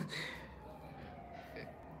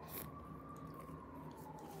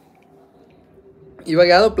 ಇವಾಗ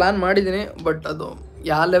ಯಾವುದೋ ಪ್ಲ್ಯಾನ್ ಮಾಡಿದ್ದೀನಿ, ಬಟ್ ಅದು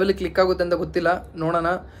ಯಾವ ಲೆವೆಲಿಗೆ ಕ್ಲಿಕ್ ಆಗುತ್ತೆ ಅಂತ ಗೊತ್ತಿಲ್ಲ. ನೋಡೋಣ,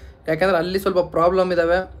 ಯಾಕೆಂದರೆ ಅಲ್ಲಿ ಸ್ವಲ್ಪ ಪ್ರಾಬ್ಲಮ್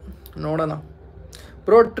ಇದ್ದಾವೆ. ನೋಡೋಣ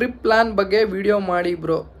ಬ್ರೋ. ಟ್ರಿಪ್ ಪ್ಲ್ಯಾನ್ ಬಗ್ಗೆ ವಿಡಿಯೋ ಮಾಡಿ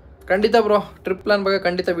ಬ್ರೋ. ಖಂಡಿತ ಬ್ರೋ, ಟ್ರಿಪ್ ಪ್ಲ್ಯಾನ್ ಬಗ್ಗೆ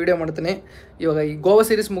ಖಂಡಿತ ವೀಡಿಯೋ ಮಾಡ್ತೀನಿ. ಇವಾಗ ಈ ಗೋವಾ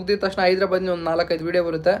ಸೀರೀಸ್ ಮುಗಿದ ತಕ್ಷಣ ಹೈದ್ರಾಬಾದ್ನ ಒಂದು 4-5 ವೀಡಿಯೋ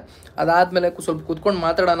ಬರುತ್ತೆ. ಅದಾದಮೇಲೆ ಸ್ವಲ್ಪ ಕೂತ್ಕೊಂಡು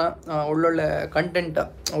ಮಾತಾಡೋಣ. ಒಳ್ಳೊಳ್ಳೆ ಕಂಟೆಂಟ್,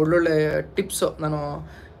 ಒಳ್ಳೊಳ್ಳೆ ಟಿಪ್ಸು ನಾನು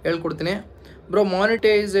ಹೇಳ್ಕೊಡ್ತೀನಿ ಬ್ರೋ.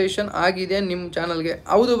 ಮಾನಿಟೈಸೇಷನ್ ಆಗಿದೆ ನಿಮ್ಮ ಚಾನಲ್ಗೆ?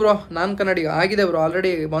 ಹೌದು ಬ್ರೋ, ನಾನು ಕನ್ನಡಿಗ. ಆಗಿದೆ ಬ್ರೋ,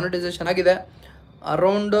 ಆಲ್ರೆಡಿ ಮಾನಿಟೈಸೇಷನ್ ಆಗಿದೆ.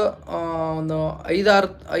 ಅರೌಂಡ್ ಒಂದು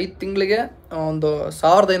 5 ತಿಂಗಳಿಗೆ ಒಂದು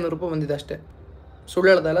 1,500 ರೂಪಾಯಿ ಬಂದಿದೆ ಅಷ್ಟೇ. ಸುಳ್ಳು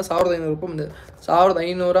ಹೇಳ್ದಲ್ಲ, 1,500 ರೂಪಾಯಿ ಬಂದಿದೆ.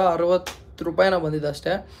 1,560 ರೂಪಾಯಿನ ಬಂದಿದೆ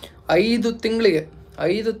ಅಷ್ಟೇ. 5 ತಿಂಗಳಿಗೆ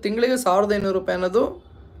 1,500 ರೂಪಾಯಿ ಅನ್ನೋದು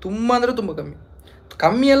ತುಂಬ ಅಂದರೆ ತುಂಬ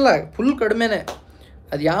ಕಮ್ಮಿ ಅಲ್ಲ, ಫುಲ್ ಕಡಿಮೆನೇ.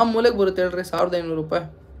 ಅದು ಯಾವ ಮೂಲೆಗೆ ಬರುತ್ತೆ ಹೇಳ್ರಿ 1,500 ರೂಪಾಯಿ?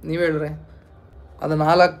 ನೀವು ಹೇಳ್ರಿ. ಅದು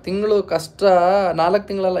 4 ತಿಂಗಳು ಕಷ್ಟ. 4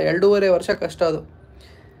 ತಿಂಗಳಲ್ಲ, 2.5 ವರ್ಷ ಕಷ್ಟ. ಅದು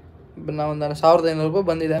ನಾವೊಂದು 1,500 ರೂಪಾಯಿ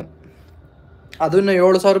ಬಂದಿದೆ. ಅದನ್ನು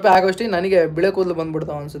 7,000 ರೂಪಾಯಿ ಆಗೋಷ್ಟಿಗೆ ನನಗೆ ಬಿಳೆ ಕೂದಲು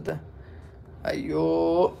ಬಂದ್ಬಿಡ್ತಾವೆ ಅನಿಸುತ್ತೆ. ಅಯ್ಯೋ,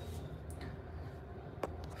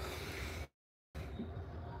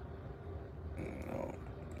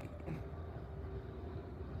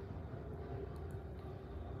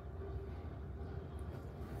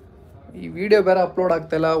 ಈ ವಿಡಿಯೋ ಬೇರೆ ಅಪ್ಲೋಡ್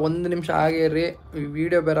ಆಗ್ತಾಯಿಲ್ಲ. 1 ನಿಮಿಷ ಆಗೇ ರೀ, ಈ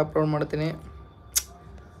ವಿಡಿಯೋ ಬೇರೆ ಅಪ್ಲೋಡ್ ಮಾಡ್ತೀನಿ.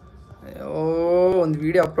 ಒಂದು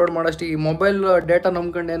ವಿಡಿಯೋ ಅಪ್ಲೋಡ್ ಮಾಡೋಷ್ಟು ಈ ಮೊಬೈಲ್ ಡೇಟಾ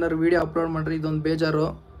ನಂಬ್ಕೊಂಡು ಏನಾದ್ರು ವಿಡಿಯೋ ಅಪ್ಲೋಡ್ ಮಾಡಿರಿ, ಇದೊಂದು ಬೇಜಾರು.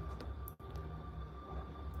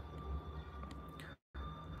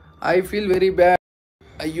 I feel very bad.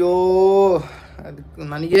 ಅಯ್ಯೋ, ಅದಕ್ಕೆ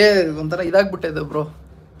ನನಗೆ ಒಂಥರ ಇದಾಗ್ಬಿಟ್ಟಿದೆ ಬ್ರೋ.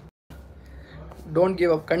 Don't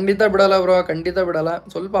give up. ಖಂಡಿತ ಬಿಡಲ್ಲ ಬ್ರೋ, ಖಂಡಿತ ಬಿಡಲ್ಲ.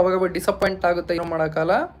 ಸ್ವಲ್ಪ ಅವಾಗ ಡಿಸಪಾಯಿಂಟ್ ಆಗುತ್ತೆ, ಏನೋ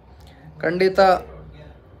ಮಾಡೋಕ್ಕಲ್ಲ. ಖಂಡಿತ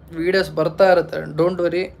ವೀಡಿಯೋಸ್ ಬರ್ತಾ ಇರುತ್ತೆ, ಡೋಂಟ್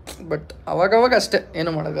ವರಿ. ಬಟ್ ಅವಾಗವಾಗ ಅಷ್ಟೇ,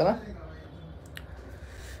 ಏನೂ ಮಾಡೋಕ್ಕಲ್ಲ.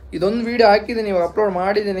 ಇದೊಂದು ವೀಡಿಯೋ ಹಾಕಿದ್ದೀನಿ, ಇವಾಗ ಅಪ್ಲೋಡ್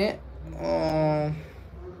ಮಾಡಿದ್ದೀನಿ.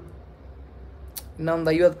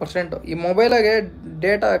 ಇನ್ನೊಂದು 50%. ಈ ಮೊಬೈಲಾಗೆ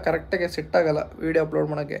ಡೇಟಾ ಕರೆಕ್ಟಾಗಿ ಸೆಟ್ ಆಗಲ್ಲ ವೀಡಿಯೋ ಅಪ್ಲೋಡ್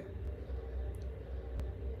ಮಾಡೋಕ್ಕೆ.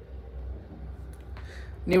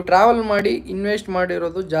 ನೀವು ಟ್ರಾವೆಲ್ ಮಾಡಿ ಇನ್ವೆಸ್ಟ್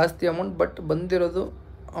ಮಾಡಿರೋದು ಜಾಸ್ತಿ ಅಮೌಂಟ್, ಬಟ್ ಬಂದಿರೋದು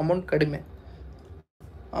ಅಮೌಂಟ್ ಕಡಿಮೆ.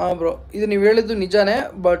 ಬ್ರೋ, ಇದು ನೀವು ಹೇಳಿದ್ದು ನಿಜಾನೇ.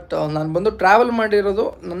 ಬಟ್ ನಾನು ಬಂದು ಟ್ರಾವೆಲ್ ಮಾಡಿರೋದು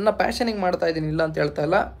ನನ್ನ ಪ್ಯಾಷನಿಗೆ ಮಾಡ್ತಾಯಿದ್ದೀನಿ, ಇಲ್ಲ ಅಂತ ಹೇಳ್ತಾ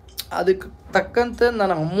ಇಲ್ಲ. ಅದಕ್ಕೆ ತಕ್ಕಂತೆ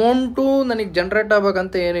ನನ್ನ ಅಮೌಂಟು ನನಗೆ ಜನ್ರೇಟ್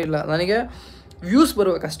ಆಗ್ಬೇಕಂತ ಏನೂ ಇಲ್ಲ, ನನಗೆ ವ್ಯೂಸ್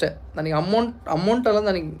ಬರ್ಬೇಕಷ್ಟೇ. ನನಗೆ ಅಮೌಂಟ್ ಅಲ್ಲ,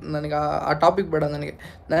 ನನಗೆ ಆ ಟಾಪಿಕ್ ಬೇಡ.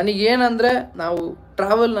 ನನಗೇನಂದರೆ ನಾವು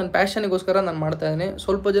ಟ್ರಾವೆಲ್ ನನ್ನ ಪ್ಯಾಷನಿಗೋಸ್ಕರ ನಾನು ಮಾಡ್ತಾಯಿದ್ದೀನಿ,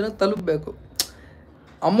 ಸ್ವಲ್ಪ ಜನಕ್ಕೆ ತಲುಪಬೇಕು.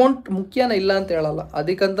 ಅಮೌಂಟ್ ಮುಖ್ಯನೇ ಇಲ್ಲ ಅಂತ ಹೇಳಲ್ಲ,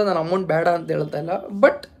 ಅದಕ್ಕಂತ ನಾನು ಅಮೌಂಟ್ ಬೇಡ ಅಂತ ಹೇಳ್ತಾ ಇಲ್ಲ.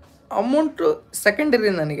 But amount secondary.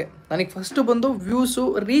 ನನಗೆ ಫಸ್ಟು ಬಂದು ವ್ಯೂಸು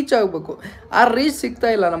ರೀಚ್ ಆಗಬೇಕು. ಆ ರೀಚ್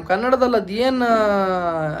ಸಿಗ್ತಾಯಿಲ್ಲ ನಮ್ಮ ಕನ್ನಡದಲ್ಲಿ. ಅದೇನು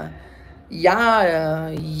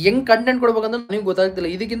ಹೆಂಗೆ ಕಂಟೆಂಟ್ ಕೊಡ್ಬೇಕಂತ ನನಗೆ ಗೊತ್ತಾಗ್ತಿಲ್ಲ.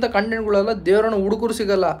 ಇದಕ್ಕಿಂತ ಕಂಟೆಂಟ್ಗಳೆಲ್ಲ ದೇವರನ್ನ ಹುಡುಗರು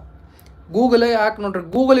ಸಿಗಲ್ಲ. ಗೂಗಲೇ ಹಾಕಿ ನೋಡ್ರಿ,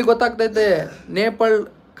 ಗೂಗಲಿಗೆ ಗೊತ್ತಾಗ್ತೈತೆ. ನೇಪಾಳ್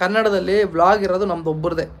ಕನ್ನಡದಲ್ಲಿ ವ್ಲಾಗ್ ಇರೋದು ನಮ್ದು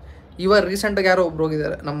ಒಬ್ಬರದೇ. ಇವಾಗ ರೀಸೆಂಟಾಗಿ ಯಾರೋ ಒಬ್ರು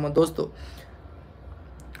ಹೋಗಿದ್ದಾರೆ ನಮ್ಮ ದೋಸ್ತು.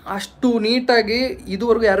 ಅಷ್ಟು ನೀಟಾಗಿ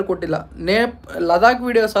ಇದುವರೆಗೂ ಯಾರೂ ಕೊಟ್ಟಿಲ್ಲ. ಲದಾಖ್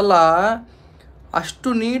ವೀಡಿಯೋಸ್ ಎಲ್ಲ ಅಷ್ಟು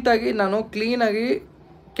ನೀಟಾಗಿ ನಾನು ಕ್ಲೀನಾಗಿ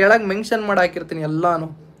ಕೆಳಗೆ ಮೆನ್ಷನ್ ಮಾಡಿ ಹಾಕಿರ್ತೀನಿ ಎಲ್ಲನೂ.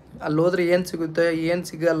 ಅಲ್ಲಿ ಹೋದ್ರೆ ಏನು ಸಿಗುತ್ತೆ, ಏನು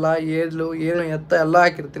ಸಿಗಲ್ಲ, ಏನು ಎತ್ತ ಎಲ್ಲ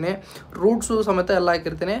ಹಾಕಿರ್ತೀನಿ. ರೂಟ್ಸು ಸಮೇತ ಎಲ್ಲ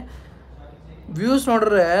ಹಾಕಿರ್ತೀನಿ. ವ್ಯೂಸ್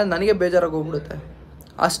ನೋಡ್ರೆ ನನಗೆ ಬೇಜಾರಾಗಿ ಹೋಗ್ಬಿಡುತ್ತೆ.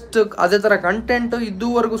 ಅದೇ ಥರ ಕಂಟೆಂಟು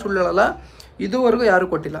ಇದುವರೆಗೂ ಸುಳ್ಳು ಹೇಳಲ್ಲ, ಇದುವರೆಗೂ ಯಾರೂ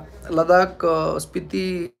ಕೊಟ್ಟಿಲ್ಲ. ಲದಾಖ್, ಸ್ಪಿತಿ,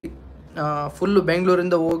 ಫುಲ್ಲು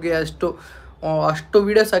ಬೆಂಗಳೂರಿಂದ ಹೋಗಿ ಅಷ್ಟು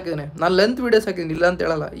ವೀಡಿಯೋಸ್ ಹಾಕಿದ್ದೀನಿ. ನಾನು ಲೆಂತ್ ವೀಡಿಯೋಸ್ ಹಾಕಿದ್ದೀನಿ, ಇಲ್ಲ ಅಂತ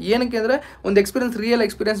ಹೇಳಲ್ಲ. ಏನಕ್ಕೆ ಅಂದರೆ ಒಂದು ರಿಯಲ್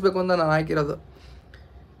ಎಕ್ಸ್ಪೀರಿಯೆನ್ಸ್ ಬೇಕು ಅಂತ ನಾನು ಹಾಕಿರೋದು.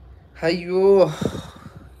 ಅಯ್ಯೋ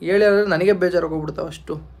ಹೇಳಿದ್ರೆ ನನಗೆ ಬೇಜಾರಾಗಿ ಹೋಗ್ಬಿಡ್ತಾವೆ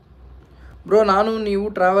ಅಷ್ಟು. ಬ್ರೋ ನೀವು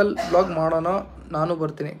ಟ್ರಾವೆಲ್ ಬ್ಲಾಗ್ ಮಾಡೋಣ, ನಾನು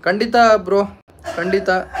ಬರ್ತೀನಿ. ಖಂಡಿತ ಬ್ರೋ, ಖಂಡಿತ.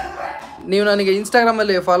 ನೀವು ನನಗೆ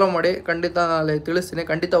ಇನ್ಸ್ಟಾಗ್ರಾಮಲ್ಲಿ ಫಾಲೋ ಮಾಡಿ, ಖಂಡಿತ ನಾನು ತಿಳಿಸ್ತೀನಿ.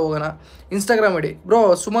 ಖಂಡಿತ ಹೋಗೋಣ. ಇನ್ಸ್ಟಾಗ್ರಾಮ್ ಮಾಡಿ ಬ್ರೋ,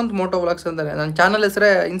 ಸುಮಂತ್ ಮೋಟೋವ್ಲಾಗ್ಸ್ ಅಂತಾನೆ ನನ್ನ ಚಾನಲ್ ಹೆಸರೇ.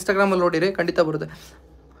 ಇನ್ಸ್ಟಾಗ್ರಾಮಲ್ಲಿ ನೋಡಿರಿ, ಖಂಡಿತ ಬರುತ್ತೆ.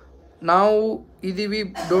 ನಾವು ಇದ್ದೀವಿ,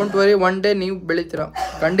 ಡೋಂಟ್ ವರಿ, ಒನ್ ಡೇ ನೀವು ಬೆಳಿತೀರ.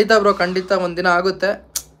 ಖಂಡಿತ ಬ್ರೋ, ಖಂಡಿತ ಒಂದಿನ ಆಗುತ್ತೆ.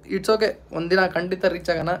 ಇಟ್ಸ್ ಓಕೆ, ಒಂದಿನ ಖಂಡಿತ ರೀಚ್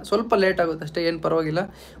ಆಗೋಣ. ಸ್ವಲ್ಪ ಲೇಟ್ ಆಗುತ್ತೆ ಅಷ್ಟೇ, ಏನು ಪರವಾಗಿಲ್ಲ.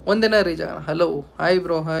 ಒಂದಿನ ರೀಚ್ ಆಗೋಣ. Hello, hi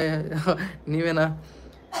bro, hi. ನೀವೇನಾ?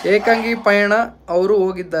 ಏಕಾಂಗಿ ಪಯಣ ಅವರು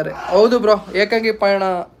ಹೋಗಿದ್ದಾರೆ. ಹೌದು ಬ್ರೋ, ಏಕಾಂಗಿ ಪಯಣ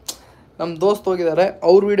ನಮ್ಮ ದೋಸ್ತ್ ಹೋಗಿದ್ದಾರೆ.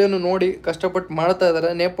 ಅವ್ರ ವೀಡಿಯೋನು ನೋಡಿ ಕಷ್ಟಪಟ್ಟು ಮಾಡ್ತಾ ಇದ್ದಾರೆ.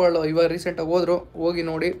 ನೇಪಾಳ ಇವಾಗ ರೀಸೆಂಟಾಗಿ ಹೋಗಿ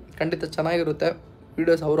ನೋಡಿ, ಖಂಡಿತ ಚೆನ್ನಾಗಿರುತ್ತೆ.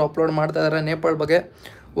 ವೀಡಿಯೋಸ್ ಅವರು ಅಪ್ಲೋಡ್ ಮಾಡ್ತಾ ಇದ್ದಾರೆ ನೇಪಾಳ ಬಗ್ಗೆ.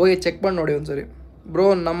 ಹೋಗಿ ಚೆಕ್ ಮಾಡಿ ನೋಡಿ ಒಂದ್ಸರಿ. ಬ್ರೋ,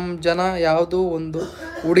 ನಮ್ಮ ಜನ ಯಾವುದೋ ಒಂದು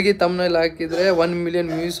ಹುಡುಗಿ ತಮ್ಮನೇಲಿ ಹಾಕಿದರೆ 1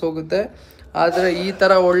 ಮಿಲಿಯನ್ ವ್ಯೂಸ್ ಹೋಗುತ್ತೆ. ಆದರೆ ಈ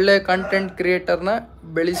ಥರ ಒಳ್ಳೆ ಕಂಟೆಂಟ್ ಕ್ರಿಯೇಟರ್ನ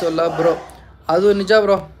ಬೆಳೆಸೋಲ್ಲ ಬ್ರೋ. ಅದು ನಿಜ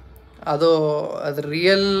ಬ್ರೋ, ಅದು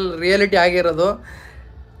ರಿಯಾಲಿಟಿ ಆಗಿರೋದು.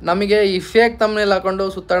 ನಮಗೆ ಈ ಫೇಕ್ ತಮ್ಮನೇಲಿ ಹಾಕೊಂಡು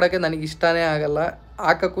ಸುತ್ತಾಡೋಕ್ಕೆ ನನಗೆ ಇಷ್ಟನೇ ಆಗಲ್ಲ,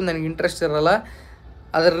 ಹಾಕೋಕ್ಕೂ ನನಗೆ ಇಂಟ್ರೆಸ್ಟ್ ಇರೋಲ್ಲ.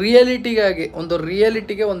 ಅದರ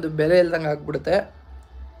ರಿಯಾಲಿಟಿಗೆ ಒಂದು ಬೆಲೆ ಇಲ್ದಂಗೆ ಆಗ್ಬಿಡುತ್ತೆ.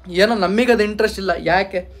 ಏನೋ ನಮಗೆ ಅದು ಇಂಟ್ರೆಸ್ಟ್ ಇಲ್ಲ.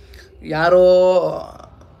 ಯಾಕೆ? ಯಾರೋ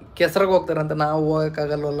ಕೆಸರಿಗೆ ಹೋಗ್ತಾರಂತ ನಾವು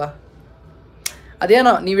ಹೋಗೋಕ್ಕಾಗಲ್ವಲ್ಲ.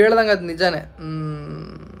 ಅದೇನೋ ನೀವು ಹೇಳ್ದಂಗೆ ಅದು ನಿಜಾನೇ.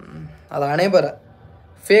 ಅದು ಹಣೆ ಬರ.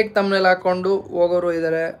 ಫೇಕ್ ತಮ್ಮನೇಲಿ ಹಾಕ್ಕೊಂಡು ಹೋಗೋರು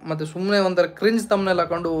ಇದ್ದಾರೆ, ಮತ್ತು ಸುಮ್ಮನೆ ಒಂಥರ ಕ್ರಿಂಜ್ ತಮ್ಮನೇಲಿ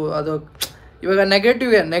ಹಾಕ್ಕೊಂಡು ಅದು. ಇವಾಗ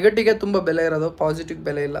ನೆಗೆಟಿವ್ಗೆ ತುಂಬ ಬೆಲೆ ಇರೋದು, ಪಾಸಿಟಿವ್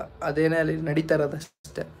ಬೆಲೆ ಇಲ್ಲ. ಅದೇನೇ ಅಲ್ಲಿ ನಡೀತಾ ಇರೋದು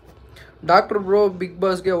ಅಷ್ಟೇ. ಡಾಕ್ಟ್ರು ಬ್ರೋ ಬಿಗ್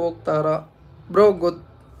ಬಾಸ್ಗೆ ಹೋಗ್ತಾರಾ ಬ್ರೋ?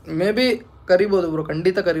 ಮೇ ಬಿ ಕರಿಬೋದು ಬ್ರೋ,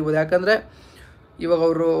 ಖಂಡಿತ ಕರಿಬೋದು. ಯಾಕಂದರೆ ಇವಾಗ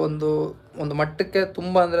ಅವರು ಒಂದು ಮಟ್ಟಕ್ಕೆ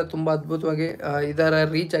ತುಂಬ ಅಂದರೆ ತುಂಬ ಅದ್ಭುತವಾಗಿ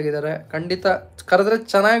ರೀಚ್ ಆಗಿದ್ದಾರೆ. ಖಂಡಿತ ಕರೆದ್ರೆ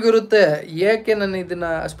ಚೆನ್ನಾಗಿರುತ್ತೆ. ಏಕೆ ನಾನು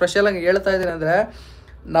ಇದನ್ನು ಸ್ಪೆಷಲಾಗಿ ಹೇಳ್ತಾ ಇದ್ದೀನಿ ಅಂದರೆ,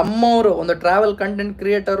 ನಮ್ಮವರು ಒಂದು ಟ್ರಾವೆಲ್ ಕಂಟೆಂಟ್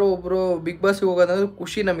ಕ್ರಿಯೇಟರು ಒಬ್ಬರು ಬಿಗ್ ಬಾಸ್ಗೆ ಹೋಗೋದಂದ್ರೆ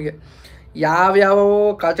ಖುಷಿ ನಮಗೆ. ಯಾವ್ಯಾವ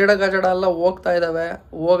ಕಚಡ ಎಲ್ಲ ಹೋಗ್ತಾ ಇದ್ದಾವೆ,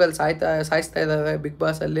 ಹೋಗಲ್ಲಿ ಸಾಯಿಸ್ತಾ ಇದ್ದಾವೆ ಬಿಗ್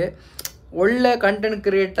ಬಾಸಲ್ಲಿ. ಒಳ್ಳೆ ಕಂಟೆಂಟ್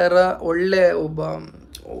ಕ್ರಿಯೇಟರ, ಒಳ್ಳೆ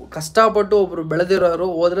ಕಷ್ಟಪಟ್ಟು ಒಬ್ಬರು ಬೆಳೆದಿರೋರು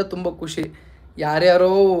ಹೋದರೆ ತುಂಬ ಖುಷಿ.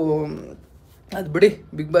 ಯಾರ್ಯಾರೋ ಅದು ಬಿಡಿ,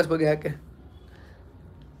 ಬಿಗ್ ಬಾಸ್ ಬಗ್ಗೆ ಯಾಕೆ.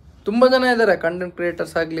 ತುಂಬ ಜನ ಇದ್ದಾರೆ ಕಂಟೆಂಟ್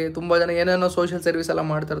ಕ್ರಿಯೇಟರ್ಸ್ ಆಗಲಿ, ತುಂಬ ಜನ ಏನೇನೋ ಸೋಷಿಯಲ್ ಸರ್ವಿಸ್ ಎಲ್ಲ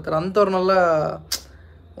ಮಾಡ್ತಿರ್ತಾರೆ. ಅಂಥವ್ರನ್ನೆಲ್ಲ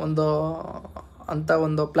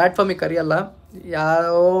ಒಂದು ಪ್ಲ್ಯಾಟ್ಫಾರ್ಮಿಗೆ ಕರೆಯಲ್ಲ.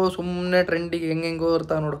 ಯಾರೋ ಸುಮ್ಮನೆ ಟ್ರೆಂಡಿಗೆ ಹೆಂಗೆಂಗೋ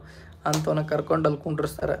ಇರ್ತಾವೆ ನೋಡು, ಅಂಥವನ್ನ ಕರ್ಕೊಂಡು ಅಲ್ಲಿ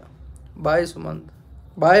ಕುಂಡ್ರಿಸ್ತಾರೆ. ಬಾಯ್ ಸುಮಂತ್,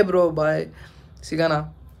 ಬಾಯ್ ಬ್ರೋ, ಬಾಯ್. ಸಿಗೋಣ,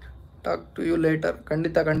 ಟಾಕ್ ಟು ಯು ಲೇಟರ್.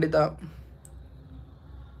 ಖಂಡಿತ.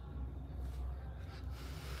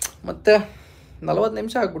 ಮತ್ತೆ 40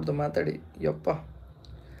 ನಿಮಿಷ ಆಗ್ಬಿಡ್ತು ಮಾತಾಡಿ, ಯಪ್ಪ.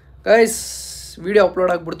 ಗೈಸ್, ವಿಡಿಯೋ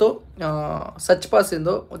ಅಪ್ಲೋಡ್ ಆಗಿಬಿಡ್ತು. ಸಚ್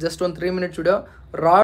ಪಾಸಿಂದು ಜಸ್ಟ್ ಒಂದು 3 ಮಿನಿಟ್ಸ್ ವಿಡಿಯೋ.